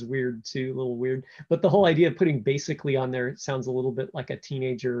 which is weird too, a little weird. But the whole idea of putting basically on there sounds a little bit like a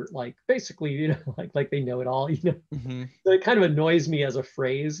teenager, like basically, you know, like they know it all, you know. Mm-hmm. So it kind of annoys me as a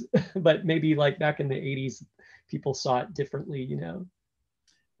phrase, but maybe like back in the 80s, people saw it differently, you know.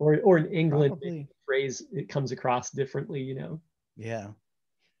 Or in England, maybe Probably. the phrase it comes across differently, you know. Yeah.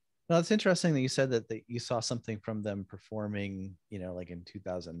 No, it's interesting that you said that you saw something from them performing, like in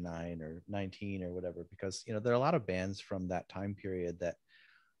 2009 or 19 or whatever, because, there are a lot of bands from that time period that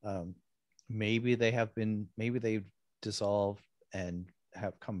um, maybe they've dissolved and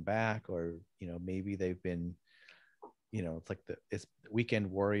have come back, or, maybe they've been, it's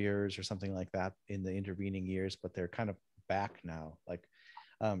Weekend Warriors or something like that in the intervening years, but they're kind of back now. Like,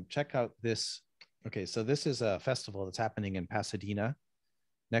 check out this. Okay, so this is a festival that's happening in Pasadena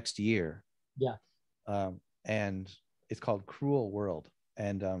next year, Yeah. and it's called Cruel World.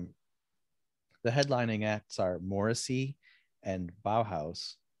 And the headlining acts are Morrissey and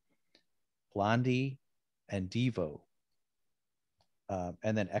Bauhaus. Blondie, and Devo.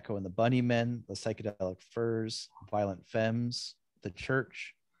 And then Echo and the Bunnymen, the Psychedelic Furs, Violent Femmes, The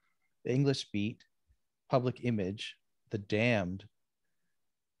Church, The English Beat, Public Image, The Damned,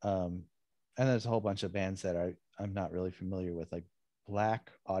 and there's a whole bunch of bands that I'm not really familiar with, like Black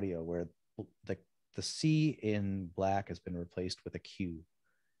Audio, where the C in Black has been replaced with a Q.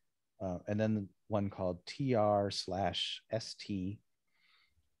 And then one called TR/ST,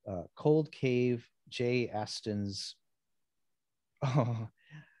 Cold Cave, Jay Aston's. Oh,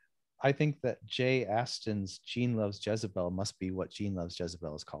 I think that Jay Aston's Gene Loves Jezebel must be what Gene Loves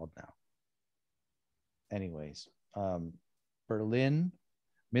Jezebel is called now. Anyways, Berlin,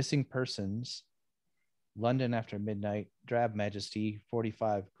 Missing Persons, London After Midnight, Drab Majesty,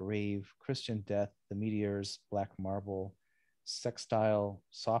 45 Grave, Christian Death, The Meteors, Black Marble, Sextile,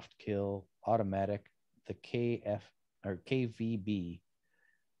 Soft Kill, Automatic, the KVB,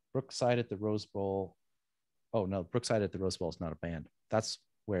 Brookside at the Rose Bowl. Oh no, Brookside at the Rose Bowl is not a band. That's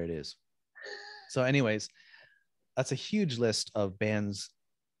where it is. So anyways, that's a huge list of bands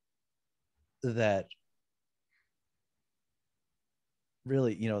that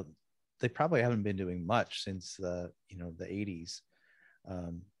really, they probably haven't been doing much since the 80s.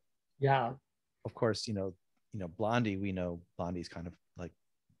 Yeah. Of course, Blondie, we know Blondie's kind of like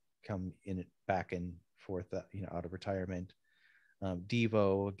come in back and forth, out of retirement.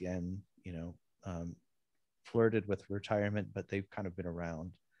 Devo, again, flirted with retirement, but they've kind of been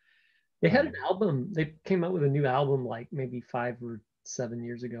around. They had an album. They came out with a new album like maybe 5 or 7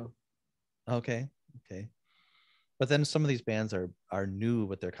 years ago. Okay. But then some of these bands are new,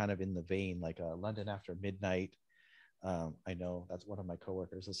 but they're kind of in the vein, like London After Midnight. I know that's one of my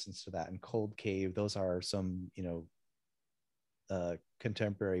coworkers listens to that, and Cold Cave. Those are some,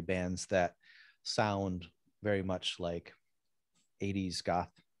 contemporary bands that sound very much like 80s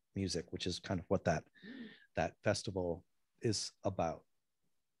goth music, which is kind of what that festival is about.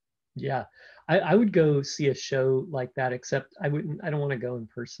 Yeah, I would go see a show like that, except I don't want to go in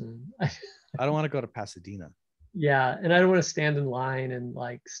person. I don't want to go to Pasadena. Yeah, and I don't want to stand in line and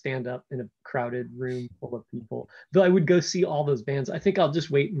like stand up in a crowded room full of people. Though I would go see all those bands. I think I'll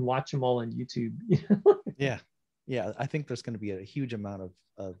just wait and watch them all on YouTube. Yeah. I think there's going to be a huge amount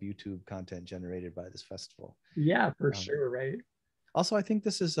of YouTube content generated by this festival. Yeah, for sure, right? Also, I think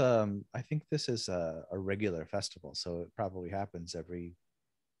this is a regular festival, so it probably happens every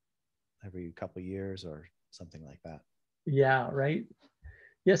couple of years or something like that. Yeah, right.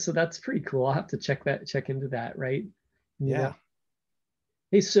 Yeah, so that's pretty cool. I'll have to check into that, right? Yeah.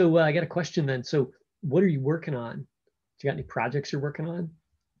 Hey, so I got a question then. So what are you working on? Do you got any projects you're working on?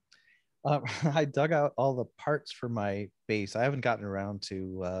 I dug out all the parts for my bass. I haven't gotten around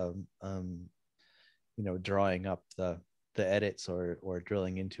to drawing up the edits or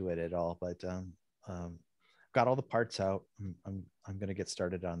drilling into it at all, but got all the parts out. I'm going to get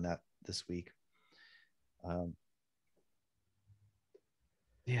started on that this week.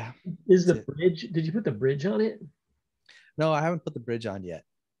 Yeah. Is the bridge, did you put the bridge on it? No, I haven't put the bridge on yet.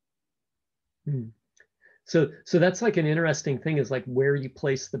 So that's like an interesting thing, is like where you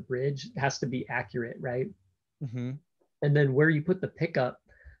place the bridge has to be accurate, right? Mm-hmm. And then where you put the pickup,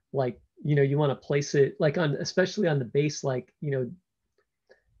 like, you want to place it like especially on the bass, like,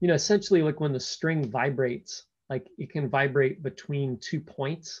 essentially like when the string vibrates, like it can vibrate between 2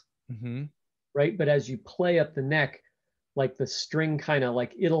 points, mm-hmm. right? But as you play up the neck, like the string kind of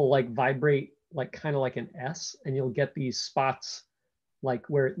like, it'll like vibrate like kind of like an S, and you'll get these spots like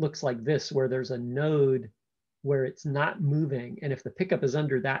where it looks like this, where there's a node where it's not moving. And if the pickup is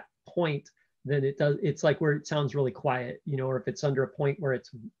under that point, then it's like where it sounds really quiet, or if it's under a point where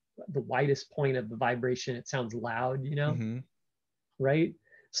it's the widest point of the vibration, it sounds loud, Mm-hmm. Right?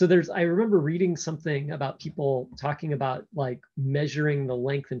 So I remember reading something about people talking about like measuring the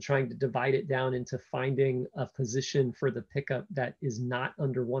length and trying to divide it down into finding a position for the pickup that is not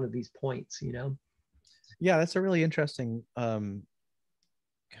under one of these points, Yeah, that's a really interesting kind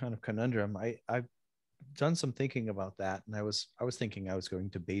of conundrum. I've done some thinking about that, and I was thinking I was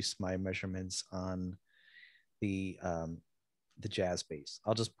going to base my measurements on the jazz bass.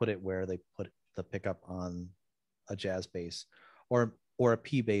 I'll just put it where they put the pickup on a jazz bass, or a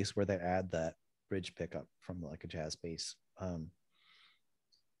P bass where they add that bridge pickup from like a jazz bass.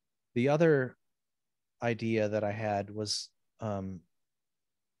 The other idea that I had was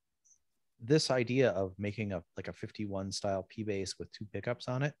this idea of making a 51 style P bass with 2 pickups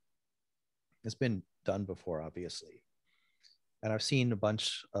on it. It's been done before, obviously, and I've seen a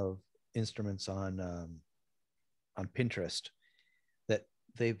bunch of instruments on Pinterest that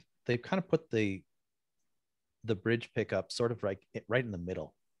they've kind of put the bridge pickup sort of right in the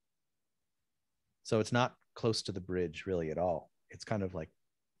middle, So it's not close to the bridge really at all. It's kind of like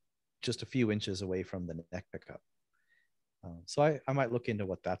just a few inches away from the neck pickup. So I might look into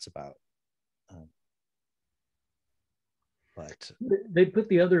what that's about. But they put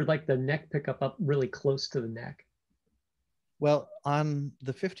the other, like the neck pickup up really close to the neck. well, on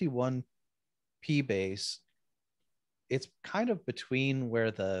the 51P bass, it's kind of between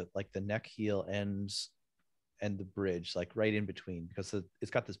where the neck heel ends and the bridge, like right in between, because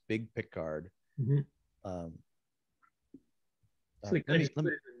it's got this big pick guard. Mm-hmm. So they kind of put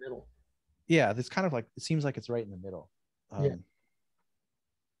it in the middle. Yeah, it's kind of like, it seems like it's right in the middle. Yeah.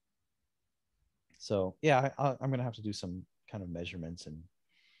 So yeah, I'm gonna have to do some kind of measurements and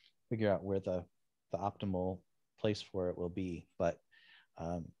figure out where the optimal place for it will be. But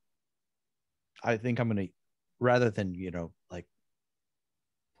I think I'm gonna, rather than like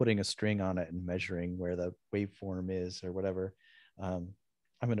putting a string on it and measuring where the waveform is or whatever, I'm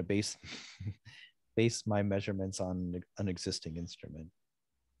gonna base my measurements on an existing instrument.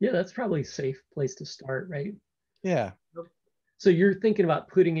 Yeah, that's probably a safe place to start, right? Yeah. So you're thinking about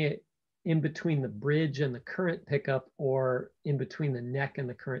putting it in between the bridge and the current pickup, or in between the neck and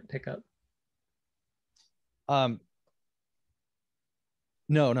the current pickup? No,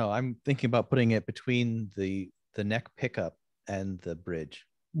 I'm thinking about putting it between the neck pickup and the bridge.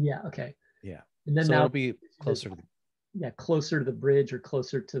 Yeah, okay. Yeah. And then so now it'll be closer to closer to the bridge, or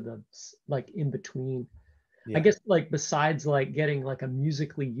closer to the, like, in between. Yeah. I guess, like, besides like getting like a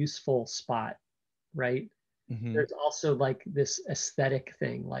musically useful spot, right? Mm-hmm. There's also like this aesthetic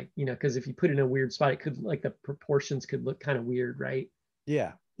thing, like, because if you put it in a weird spot, it could, like, the proportions could look kind of weird, right?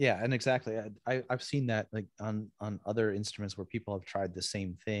 Yeah, and exactly. I've seen that, like, on other instruments where people have tried the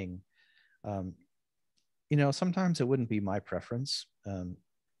same thing. Sometimes it wouldn't be my preference.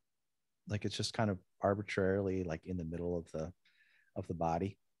 Like, it's just kind of arbitrarily, like, in the middle of the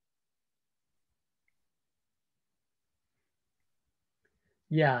body.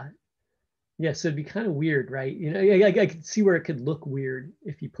 Yeah. Yeah, so it'd be kind of weird, right? I could see where it could look weird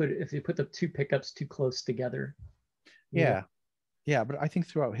if you put the two pickups too close together. Yeah. Yeah, but I think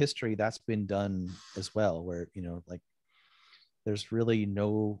throughout history that's been done as well, where like, there's really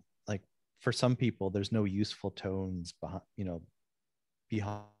no, like, for some people there's no useful tones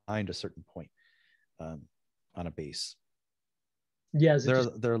behind a certain point on a bass. Yeah, there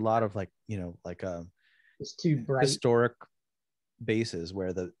are a lot of, like, it's too bright. Historic basses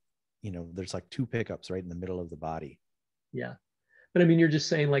where there's like two pickups right in the middle of the body. Yeah, but I mean, you're just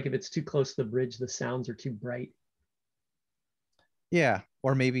saying, like, if it's too close to the bridge, the sounds are too bright. Yeah,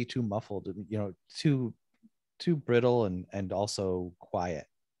 or maybe too muffled, too brittle and also quiet.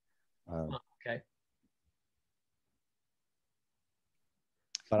 Okay.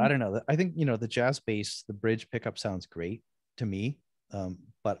 But I don't know. I think the jazz bass, the bridge pickup sounds great to me.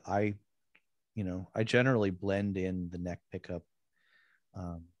 But I generally blend in the neck pickup.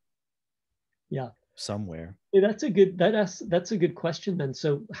 Yeah. Somewhere. Yeah, that's a good question then.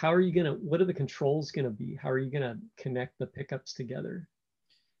 So what are the controls gonna be? How are you gonna connect the pickups together?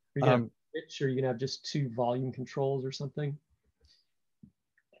 Are you gonna have pitch, or are you gonna have just two volume controls or something?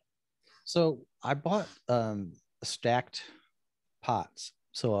 So I bought stacked pots.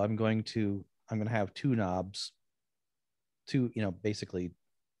 So I'm going to have two knobs, basically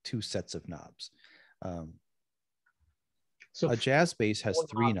two sets of knobs. So a jazz bass has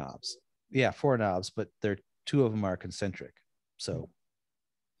three knobs. Yeah, four knobs, but two of them are concentric. So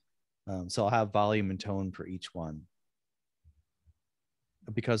I'll have volume and tone for each one.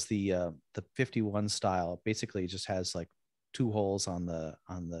 Because the 51 style basically just has like two holes on the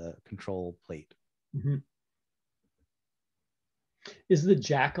control plate. Mm-hmm. Is the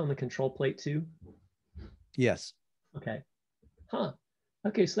jack on the control plate too? Yes. Okay. Huh.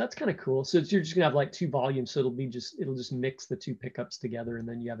 Okay, so that's kind of cool. So you're just gonna have like two volumes, so it'll just mix the two pickups together, and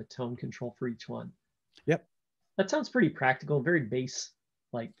then you have a tone control for each one. Yep. That sounds pretty practical, very bass,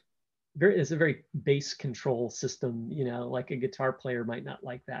 like it's a very bass control system. Like a guitar player might not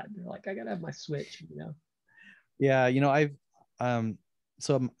like that. They're like, I gotta have my switch. Yeah, I've I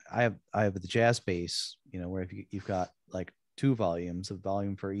have the jazz bass, where if you've got like two volumes, a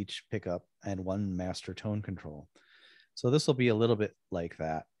volume for each pickup and one master tone control. So this will be a little bit like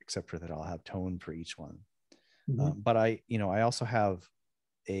that, except for that I'll have tone for each one. Mm-hmm. But I also have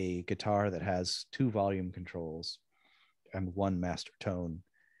a guitar that has two volume controls and one master tone,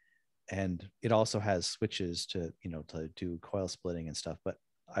 and it also has switches to do coil splitting and stuff. But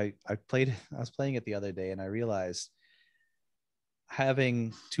I was playing it the other day, and I realized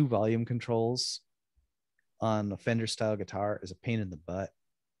having two volume controls on a Fender style guitar is a pain in the butt.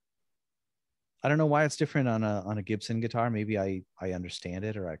 I don't know why it's different on a Gibson guitar. Maybe I understand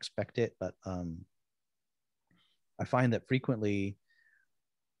it or I expect it, but I find that frequently,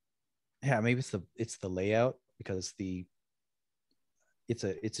 yeah, maybe it's the layout, because it's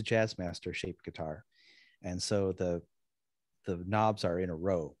a Jazzmaster shaped guitar, and so the knobs are in a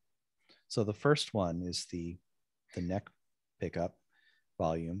row. So the first one is the neck pickup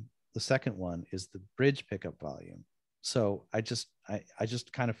volume. The second one is the bridge pickup volume. So I just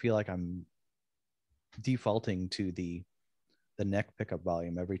kind of feel like I'm defaulting to the neck pickup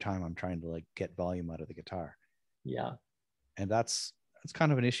volume every time I'm trying to like get volume out of the guitar. Yeah. And that's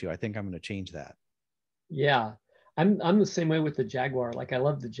kind of an issue. I think I'm going to change that. Yeah. I'm the same way with the Jaguar. Like I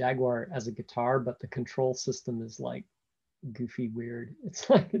love the Jaguar as a guitar, but the control system is like goofy weird. It's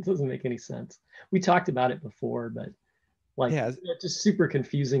like it doesn't make any sense. We talked about it before, but like Yeah. it's just super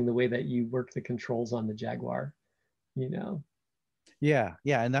confusing the way that you work the controls on the Jaguar, you know. Yeah,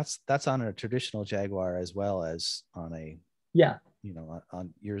 yeah, and that's on a traditional Jaguar as well as on a, Yeah.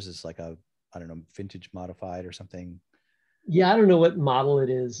 on yours is like a, I don't know, vintage modified or something. Yeah, I don't know what model it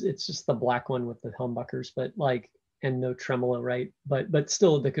is. It's just the black one with the humbuckers, but like and no tremolo, right? But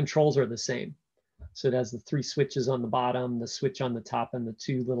still the controls are the same. So it has the 3 switches on the bottom, the switch on the top, and the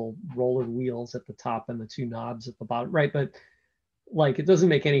 2 little roller wheels at the top and the 2 knobs at the bottom, right? But like it doesn't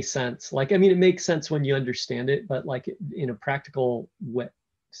make any sense. Like I mean, it makes sense when you understand it, but like in a practical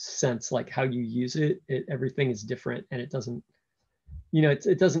sense, like how you use it, everything is different, and it doesn't,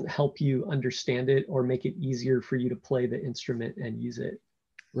 it doesn't help you understand it or make it easier for you to play the instrument and use it.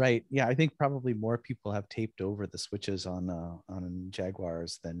 Right. Yeah, I think probably more people have taped over the switches on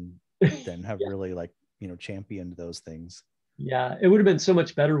Jaguars than have Yeah. really like, championed those things. Yeah, it would have been so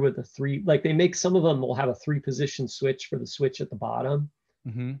much better with a 3. Like they make some of them will have a 3-position switch for the switch at the bottom,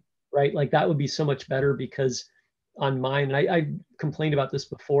 Mm-hmm. right? Like that would be so much better because on mine, and I complained about this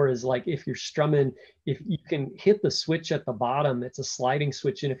before, is like if you're strumming, if you can hit the switch at the bottom, it's a sliding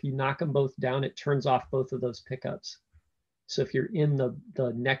switch, and if you knock them both down, it turns off both of those pickups. So if you're in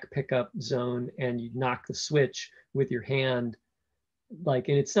the neck pickup zone and you knock the switch with your hand, like,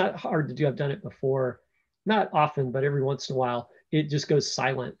 and it's not hard to do. I've done it before, not often, but every once in a while, it just goes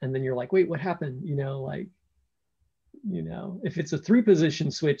silent. And then you're like, wait, what happened? Like, if it's a 3-position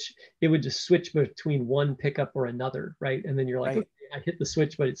switch, it would just switch between one pickup or another, right? And then you're like, Right. okay, I hit the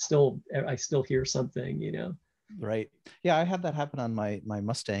switch, but I still hear something. Right. Yeah, I had that happen on my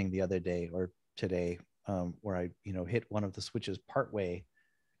Mustang the other day or today, where I, hit one of the switches part way,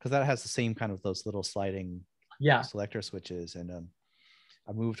 because that has the same kind of those little sliding Yeah. selector switches, and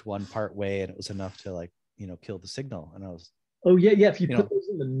I moved one part way, and it was enough to like, kill the signal. And I was, Oh yeah, yeah. If you put those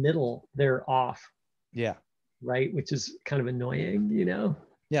in the middle, they're off. Yeah. Right, which is kind of annoying.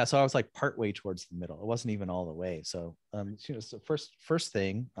 Yeah, so I was like part way towards the middle. It wasn't even all the way. So, so first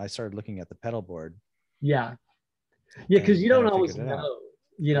thing I started looking at the pedal board. Yeah, yeah, because you don't I always figured it out. know.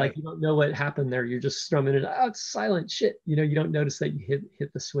 Right. Like you don't know what happened there. You're just strumming it. Oh, it's silent shit. You don't notice that you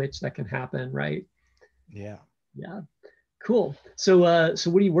hit the switch. That can happen, right? Yeah. Yeah. Cool. So what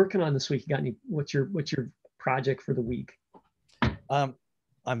are you working on this week? You got any? What's your project for the week? I'm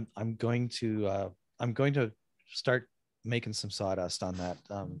going to start making some sawdust on that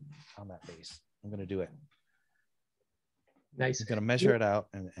bass. I'm going to do it. Nice. I'm going to measure it out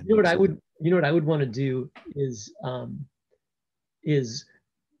and you know what I would want to do is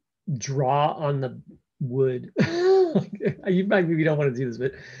draw on the wood. You maybe don't want to do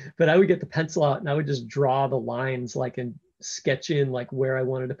this, but I would get the pencil out and I would just draw the lines, like, and sketch in like where I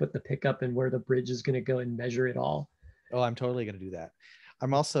wanted to put the pickup and where the bridge is going to go and measure it all. Oh, I'm totally going to do that.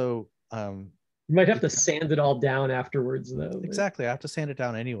 I'm also you might have to sand it all down afterwards though. Exactly. I have to sand it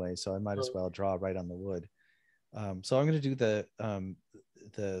down anyway, so I might as well draw right on the wood. So I'm going to do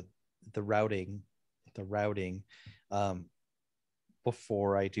the routing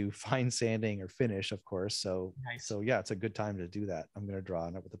before I do fine sanding or finish, of course. So nice. So yeah, it's a good time to do that. I'm going to draw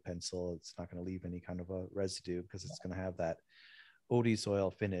on it with a pencil. It's not going to leave any kind of a residue because it's going to have that Odie's oil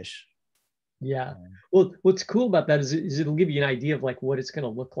finish. Yeah. Well, what's cool about that is it'll give you an idea of like what it's going to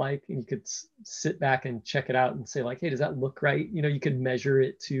look like, and you could sit back and check it out and say like, hey, does that look right? You could measure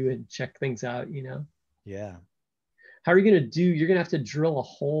it too and check things out. Yeah. How are you going to do? You're going to have to drill a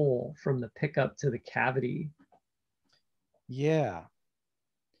hole from the pickup to the cavity. Yeah.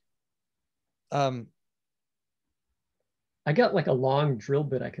 I got like a long drill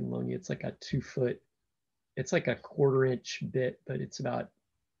bit I can loan you. It's like a 2-foot. It's like a 1/4-inch bit, but it's about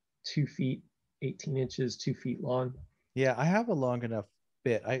 2 feet, 18 inches, 2 feet long. Yeah, I have a long enough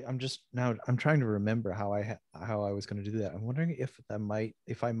bit. I'm trying to remember how I was going to do that. I'm wondering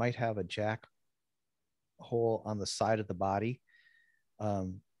if I might have a jack hole on the side of the body.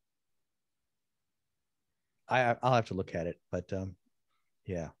 I'll have to look at it, but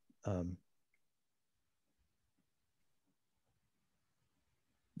yeah.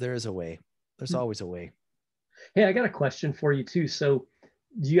 There is a way. There's always a way. Hey, I got a question for you too. So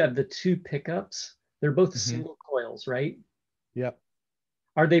you have the two pickups. They're both single coils, right? Yep.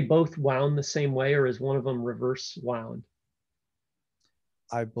 Are they both wound the same way, or is one of them reverse wound?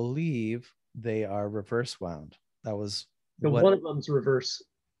 I believe they are reverse wound. That was One of them's reverse.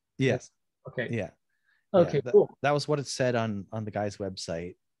 Yes. Okay. Yeah. Okay, yeah, cool. That was what it said on the guy's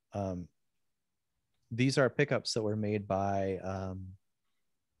website. These are pickups that were made by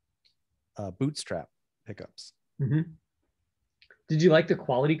Bootstrap pickups. Mm-hmm. Did you like the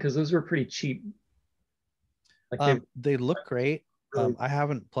quality? Because those were pretty cheap. Like they look great. Really, I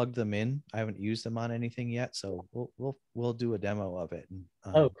haven't plugged them in. I haven't used them on anything yet, so we'll do a demo of it. And,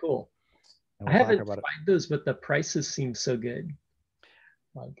 oh, cool. And I haven't tried those, but the prices seem so good.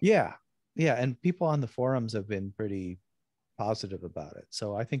 Yeah, and people on the forums have been pretty positive about it,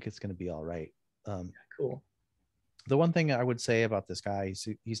 so I think it's going to be all right. Cool. The one thing I would say about this guy,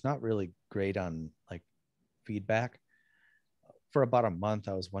 he's not really great on like feedback. For about a month,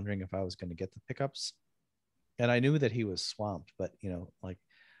 I was wondering if I was going to get the pickups, and I knew that he was swamped, but like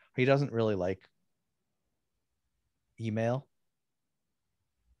he doesn't really like email.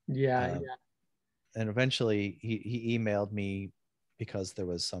 Yeah. And eventually he emailed me because there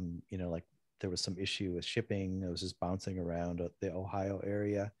was some, like there was some issue with shipping. It was just bouncing around the Ohio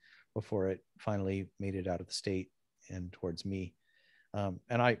area before it finally made it out of the state and towards me.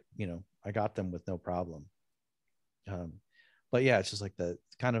 And I got them with no problem. But yeah, it's just like the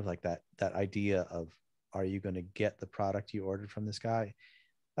kind of like that idea of, are you going to get the product you ordered from this guy?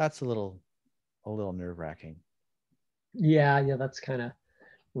 That's a little nerve wracking. Yeah. That's kind of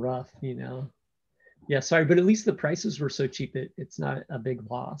rough, Yeah, sorry, but at least the prices were so cheap it's not a big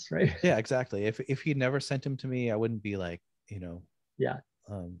loss, right? Yeah, exactly. If he never sent him to me, I wouldn't be like, Yeah.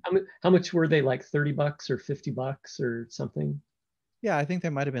 How much were they, like $30 or $50 or something? Yeah, I think they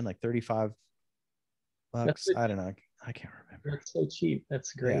might have been like 35 bucks. I don't know. I can't remember. That's so cheap.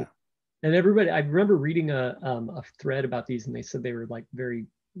 That's great. Yeah. And everybody, I remember reading a thread about these, and they said they were like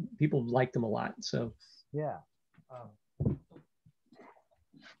people liked them a lot. So yeah.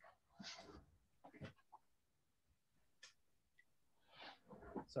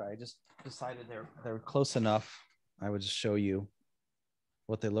 Sorry, I just decided they're close enough. I would just show you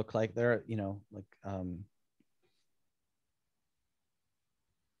what they look like. They're,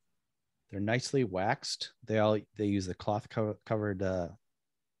 they're nicely waxed. They use the cloth covered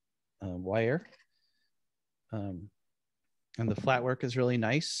wire. And the flat work is really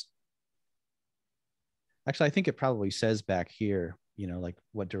nice. Actually, I think it probably says back here, like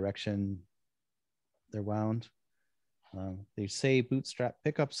what direction they're wound. They say Bootstrap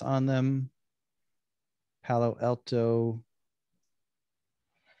pickups on them. Palo Alto.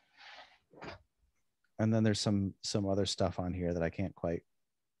 And then there's some other stuff on here that I can't quite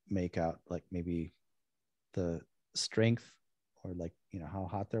make out, like maybe the strength or like, how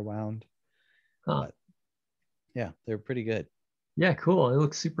hot they're wound. But yeah, they're pretty good. Yeah, cool. It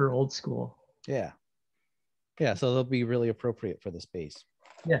looks super old school. Yeah, so they'll be really appropriate for the space.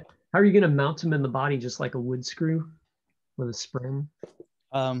 Yeah. How are you going to mount them in the body, just like a wood screw with a spring?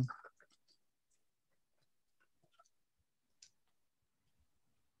 I'm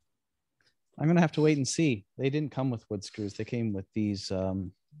gonna have to wait and see. They didn't come with wood screws. They came with these. Are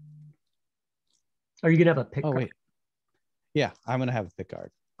you gonna have a pick guard? Wait. Yeah, I'm gonna have a pick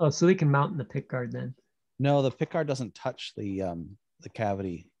guard. Oh, so they can mount in the pick guard then? No, the pick guard doesn't touch the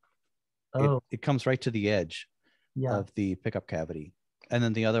cavity. Oh, it comes right to the edge of the pickup cavity, and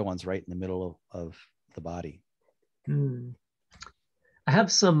then the other one's right in the middle of the body. I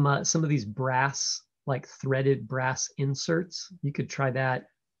have some of these brass, like threaded brass inserts. You could try that.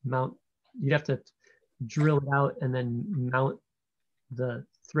 Mount. You'd have to drill it out and then mount the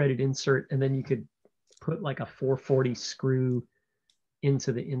threaded insert, and then you could put like a 440 screw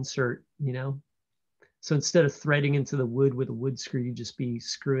into the insert, So instead of threading into the wood with a wood screw, you'd just be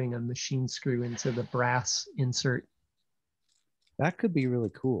screwing a machine screw into the brass insert. That could be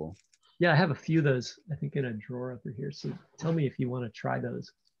really cool. Yeah, I have a few of those, I think, in a drawer over here. So tell me if you want to try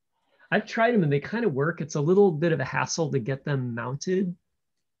those. I've tried them and they kind of work. It's a little bit of a hassle to get them mounted,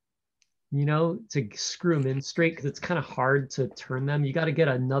 to screw them in straight, because it's kind of hard to turn them. You got to get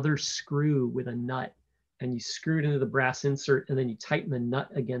another screw with a nut, and you screw it into the brass insert, and then you tighten the nut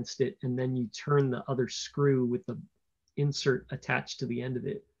against it, and then you turn the other screw with the insert attached to the end of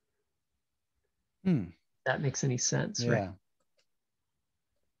it. That makes any sense, right?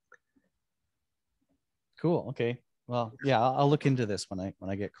 Cool. Okay. Well, yeah, I'll look into this when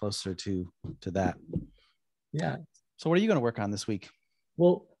I get closer to that. Yeah. So what are you going to work on this week?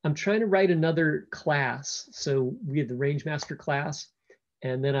 Well, I'm trying to write another class. So we had the Range Master class,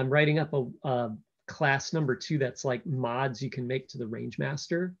 And then I'm writing up a class number 2 that's like mods you can make to the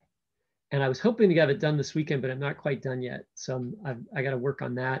Rangemaster. And I was hoping to have it done this weekend, but I'm not quite done yet. So I got to work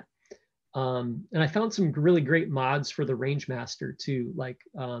on that. And I found some really great mods for the Rangemaster too. Like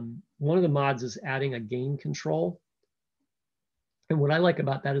one of the mods is adding a gain control. And what I like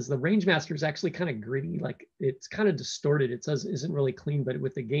about that is the Rangemaster is actually kind of gritty, like it's kind of distorted. It isn't really clean, but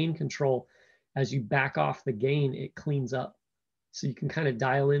with the gain control, as you back off the gain, it cleans up. So you can kind of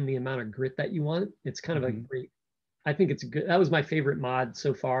dial in the amount of grit that you want. It's kind of a great, I think it's good. That was my favorite mod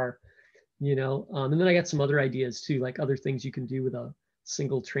so far, you know. And then I got some other ideas too, like other things you can do with a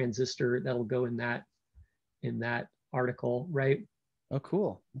single transistor that'll go in that article, right? Oh,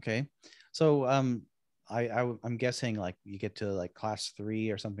 cool. Okay. So I'm guessing like you get to like class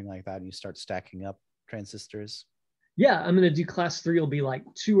 3 or something like that, and you start stacking up transistors. Yeah, I'm going to do class 3 will be like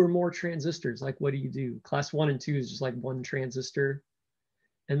 2 or more transistors. Like, what do you do? Class 1 and 2 is just like 1 transistor.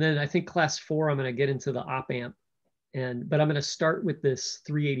 And then I think class 4, I'm going to get into the op amp. But I'm going to start with this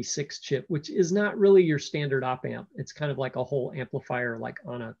 386 chip, which is not really your standard op amp. It's kind of like a whole amplifier like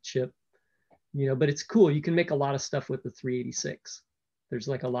on a chip, you know, but it's cool. You can make a lot of stuff with the 386. There's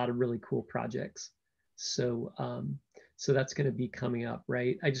like a lot of really cool projects. So that's going to be coming up,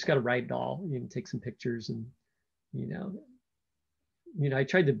 right? I just got to write it all, you know, take some pictures and, you know, I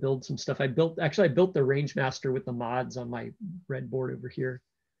tried to build some stuff. I built the Rangemaster with the mods on my breadboard over here.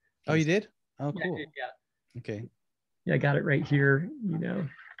 Oh, you did? Oh, yeah, cool. Yeah. Okay. Yeah, I got it right here. You know,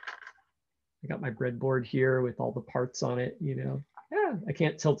 I got my breadboard here with all the parts on it. You know, yeah, I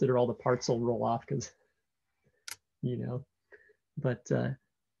can't tilt it or all the parts will roll off because, you know, but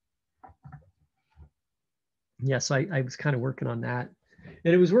yeah, so I was kind of working on that,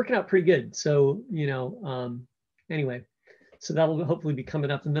 and it was working out pretty good. So, you know, anyway, so that'll hopefully be coming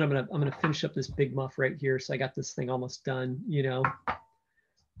up, and then I'm gonna finish up this big muff right here. So I got this thing almost done, you know,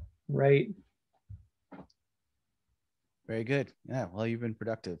 right? Very good. Yeah. Well, you've been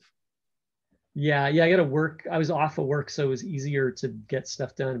productive. Yeah, I got to work. I was off of work, so it was easier to get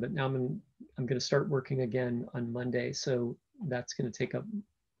stuff done. But now I'm gonna start working again on Monday, so that's gonna take up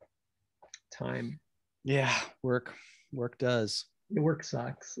time. Yeah, work does. The work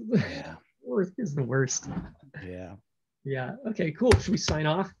sucks. Yeah. Work is the worst. Yeah. Yeah. Okay, cool. Should we sign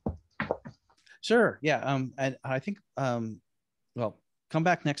off? Sure. Yeah. And I think well, come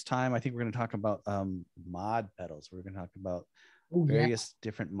back next time. I think we're going to talk about mod pedals. We're going to talk about various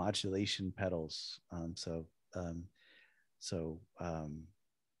different modulation pedals. So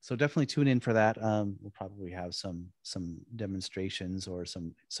definitely tune in for that. We'll probably have some demonstrations or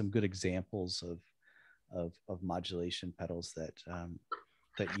some good examples of modulation pedals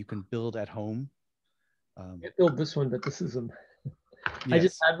that you can build at home. I built this one, but this is yes. I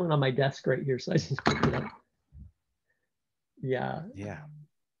just had one on my desk right here, so I just picked it up. Yeah. Yeah.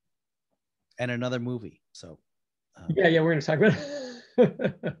 And another movie. So. Yeah, we're going to talk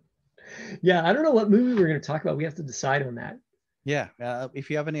about. Yeah, I don't know what movie we're going to talk about. We have to decide on that. Yeah. If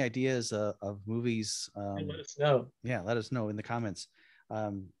you have any ideas of movies, let us know. Yeah, let us know in the comments.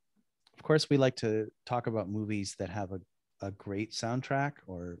 Of course, we like to talk about movies that have a great soundtrack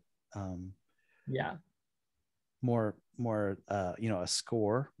or more you know, a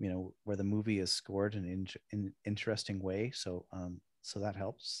score, you know, where the movie is scored in an interesting way. So that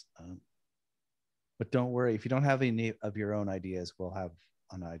helps. But don't worry, if you don't have any of your own ideas, we'll have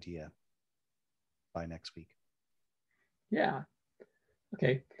an idea by next week. Yeah.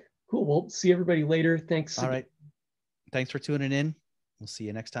 Okay, cool. We'll see everybody later. Thanks. All right. Thanks for tuning in. We'll see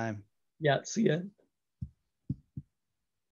you next time. Yeah, see ya.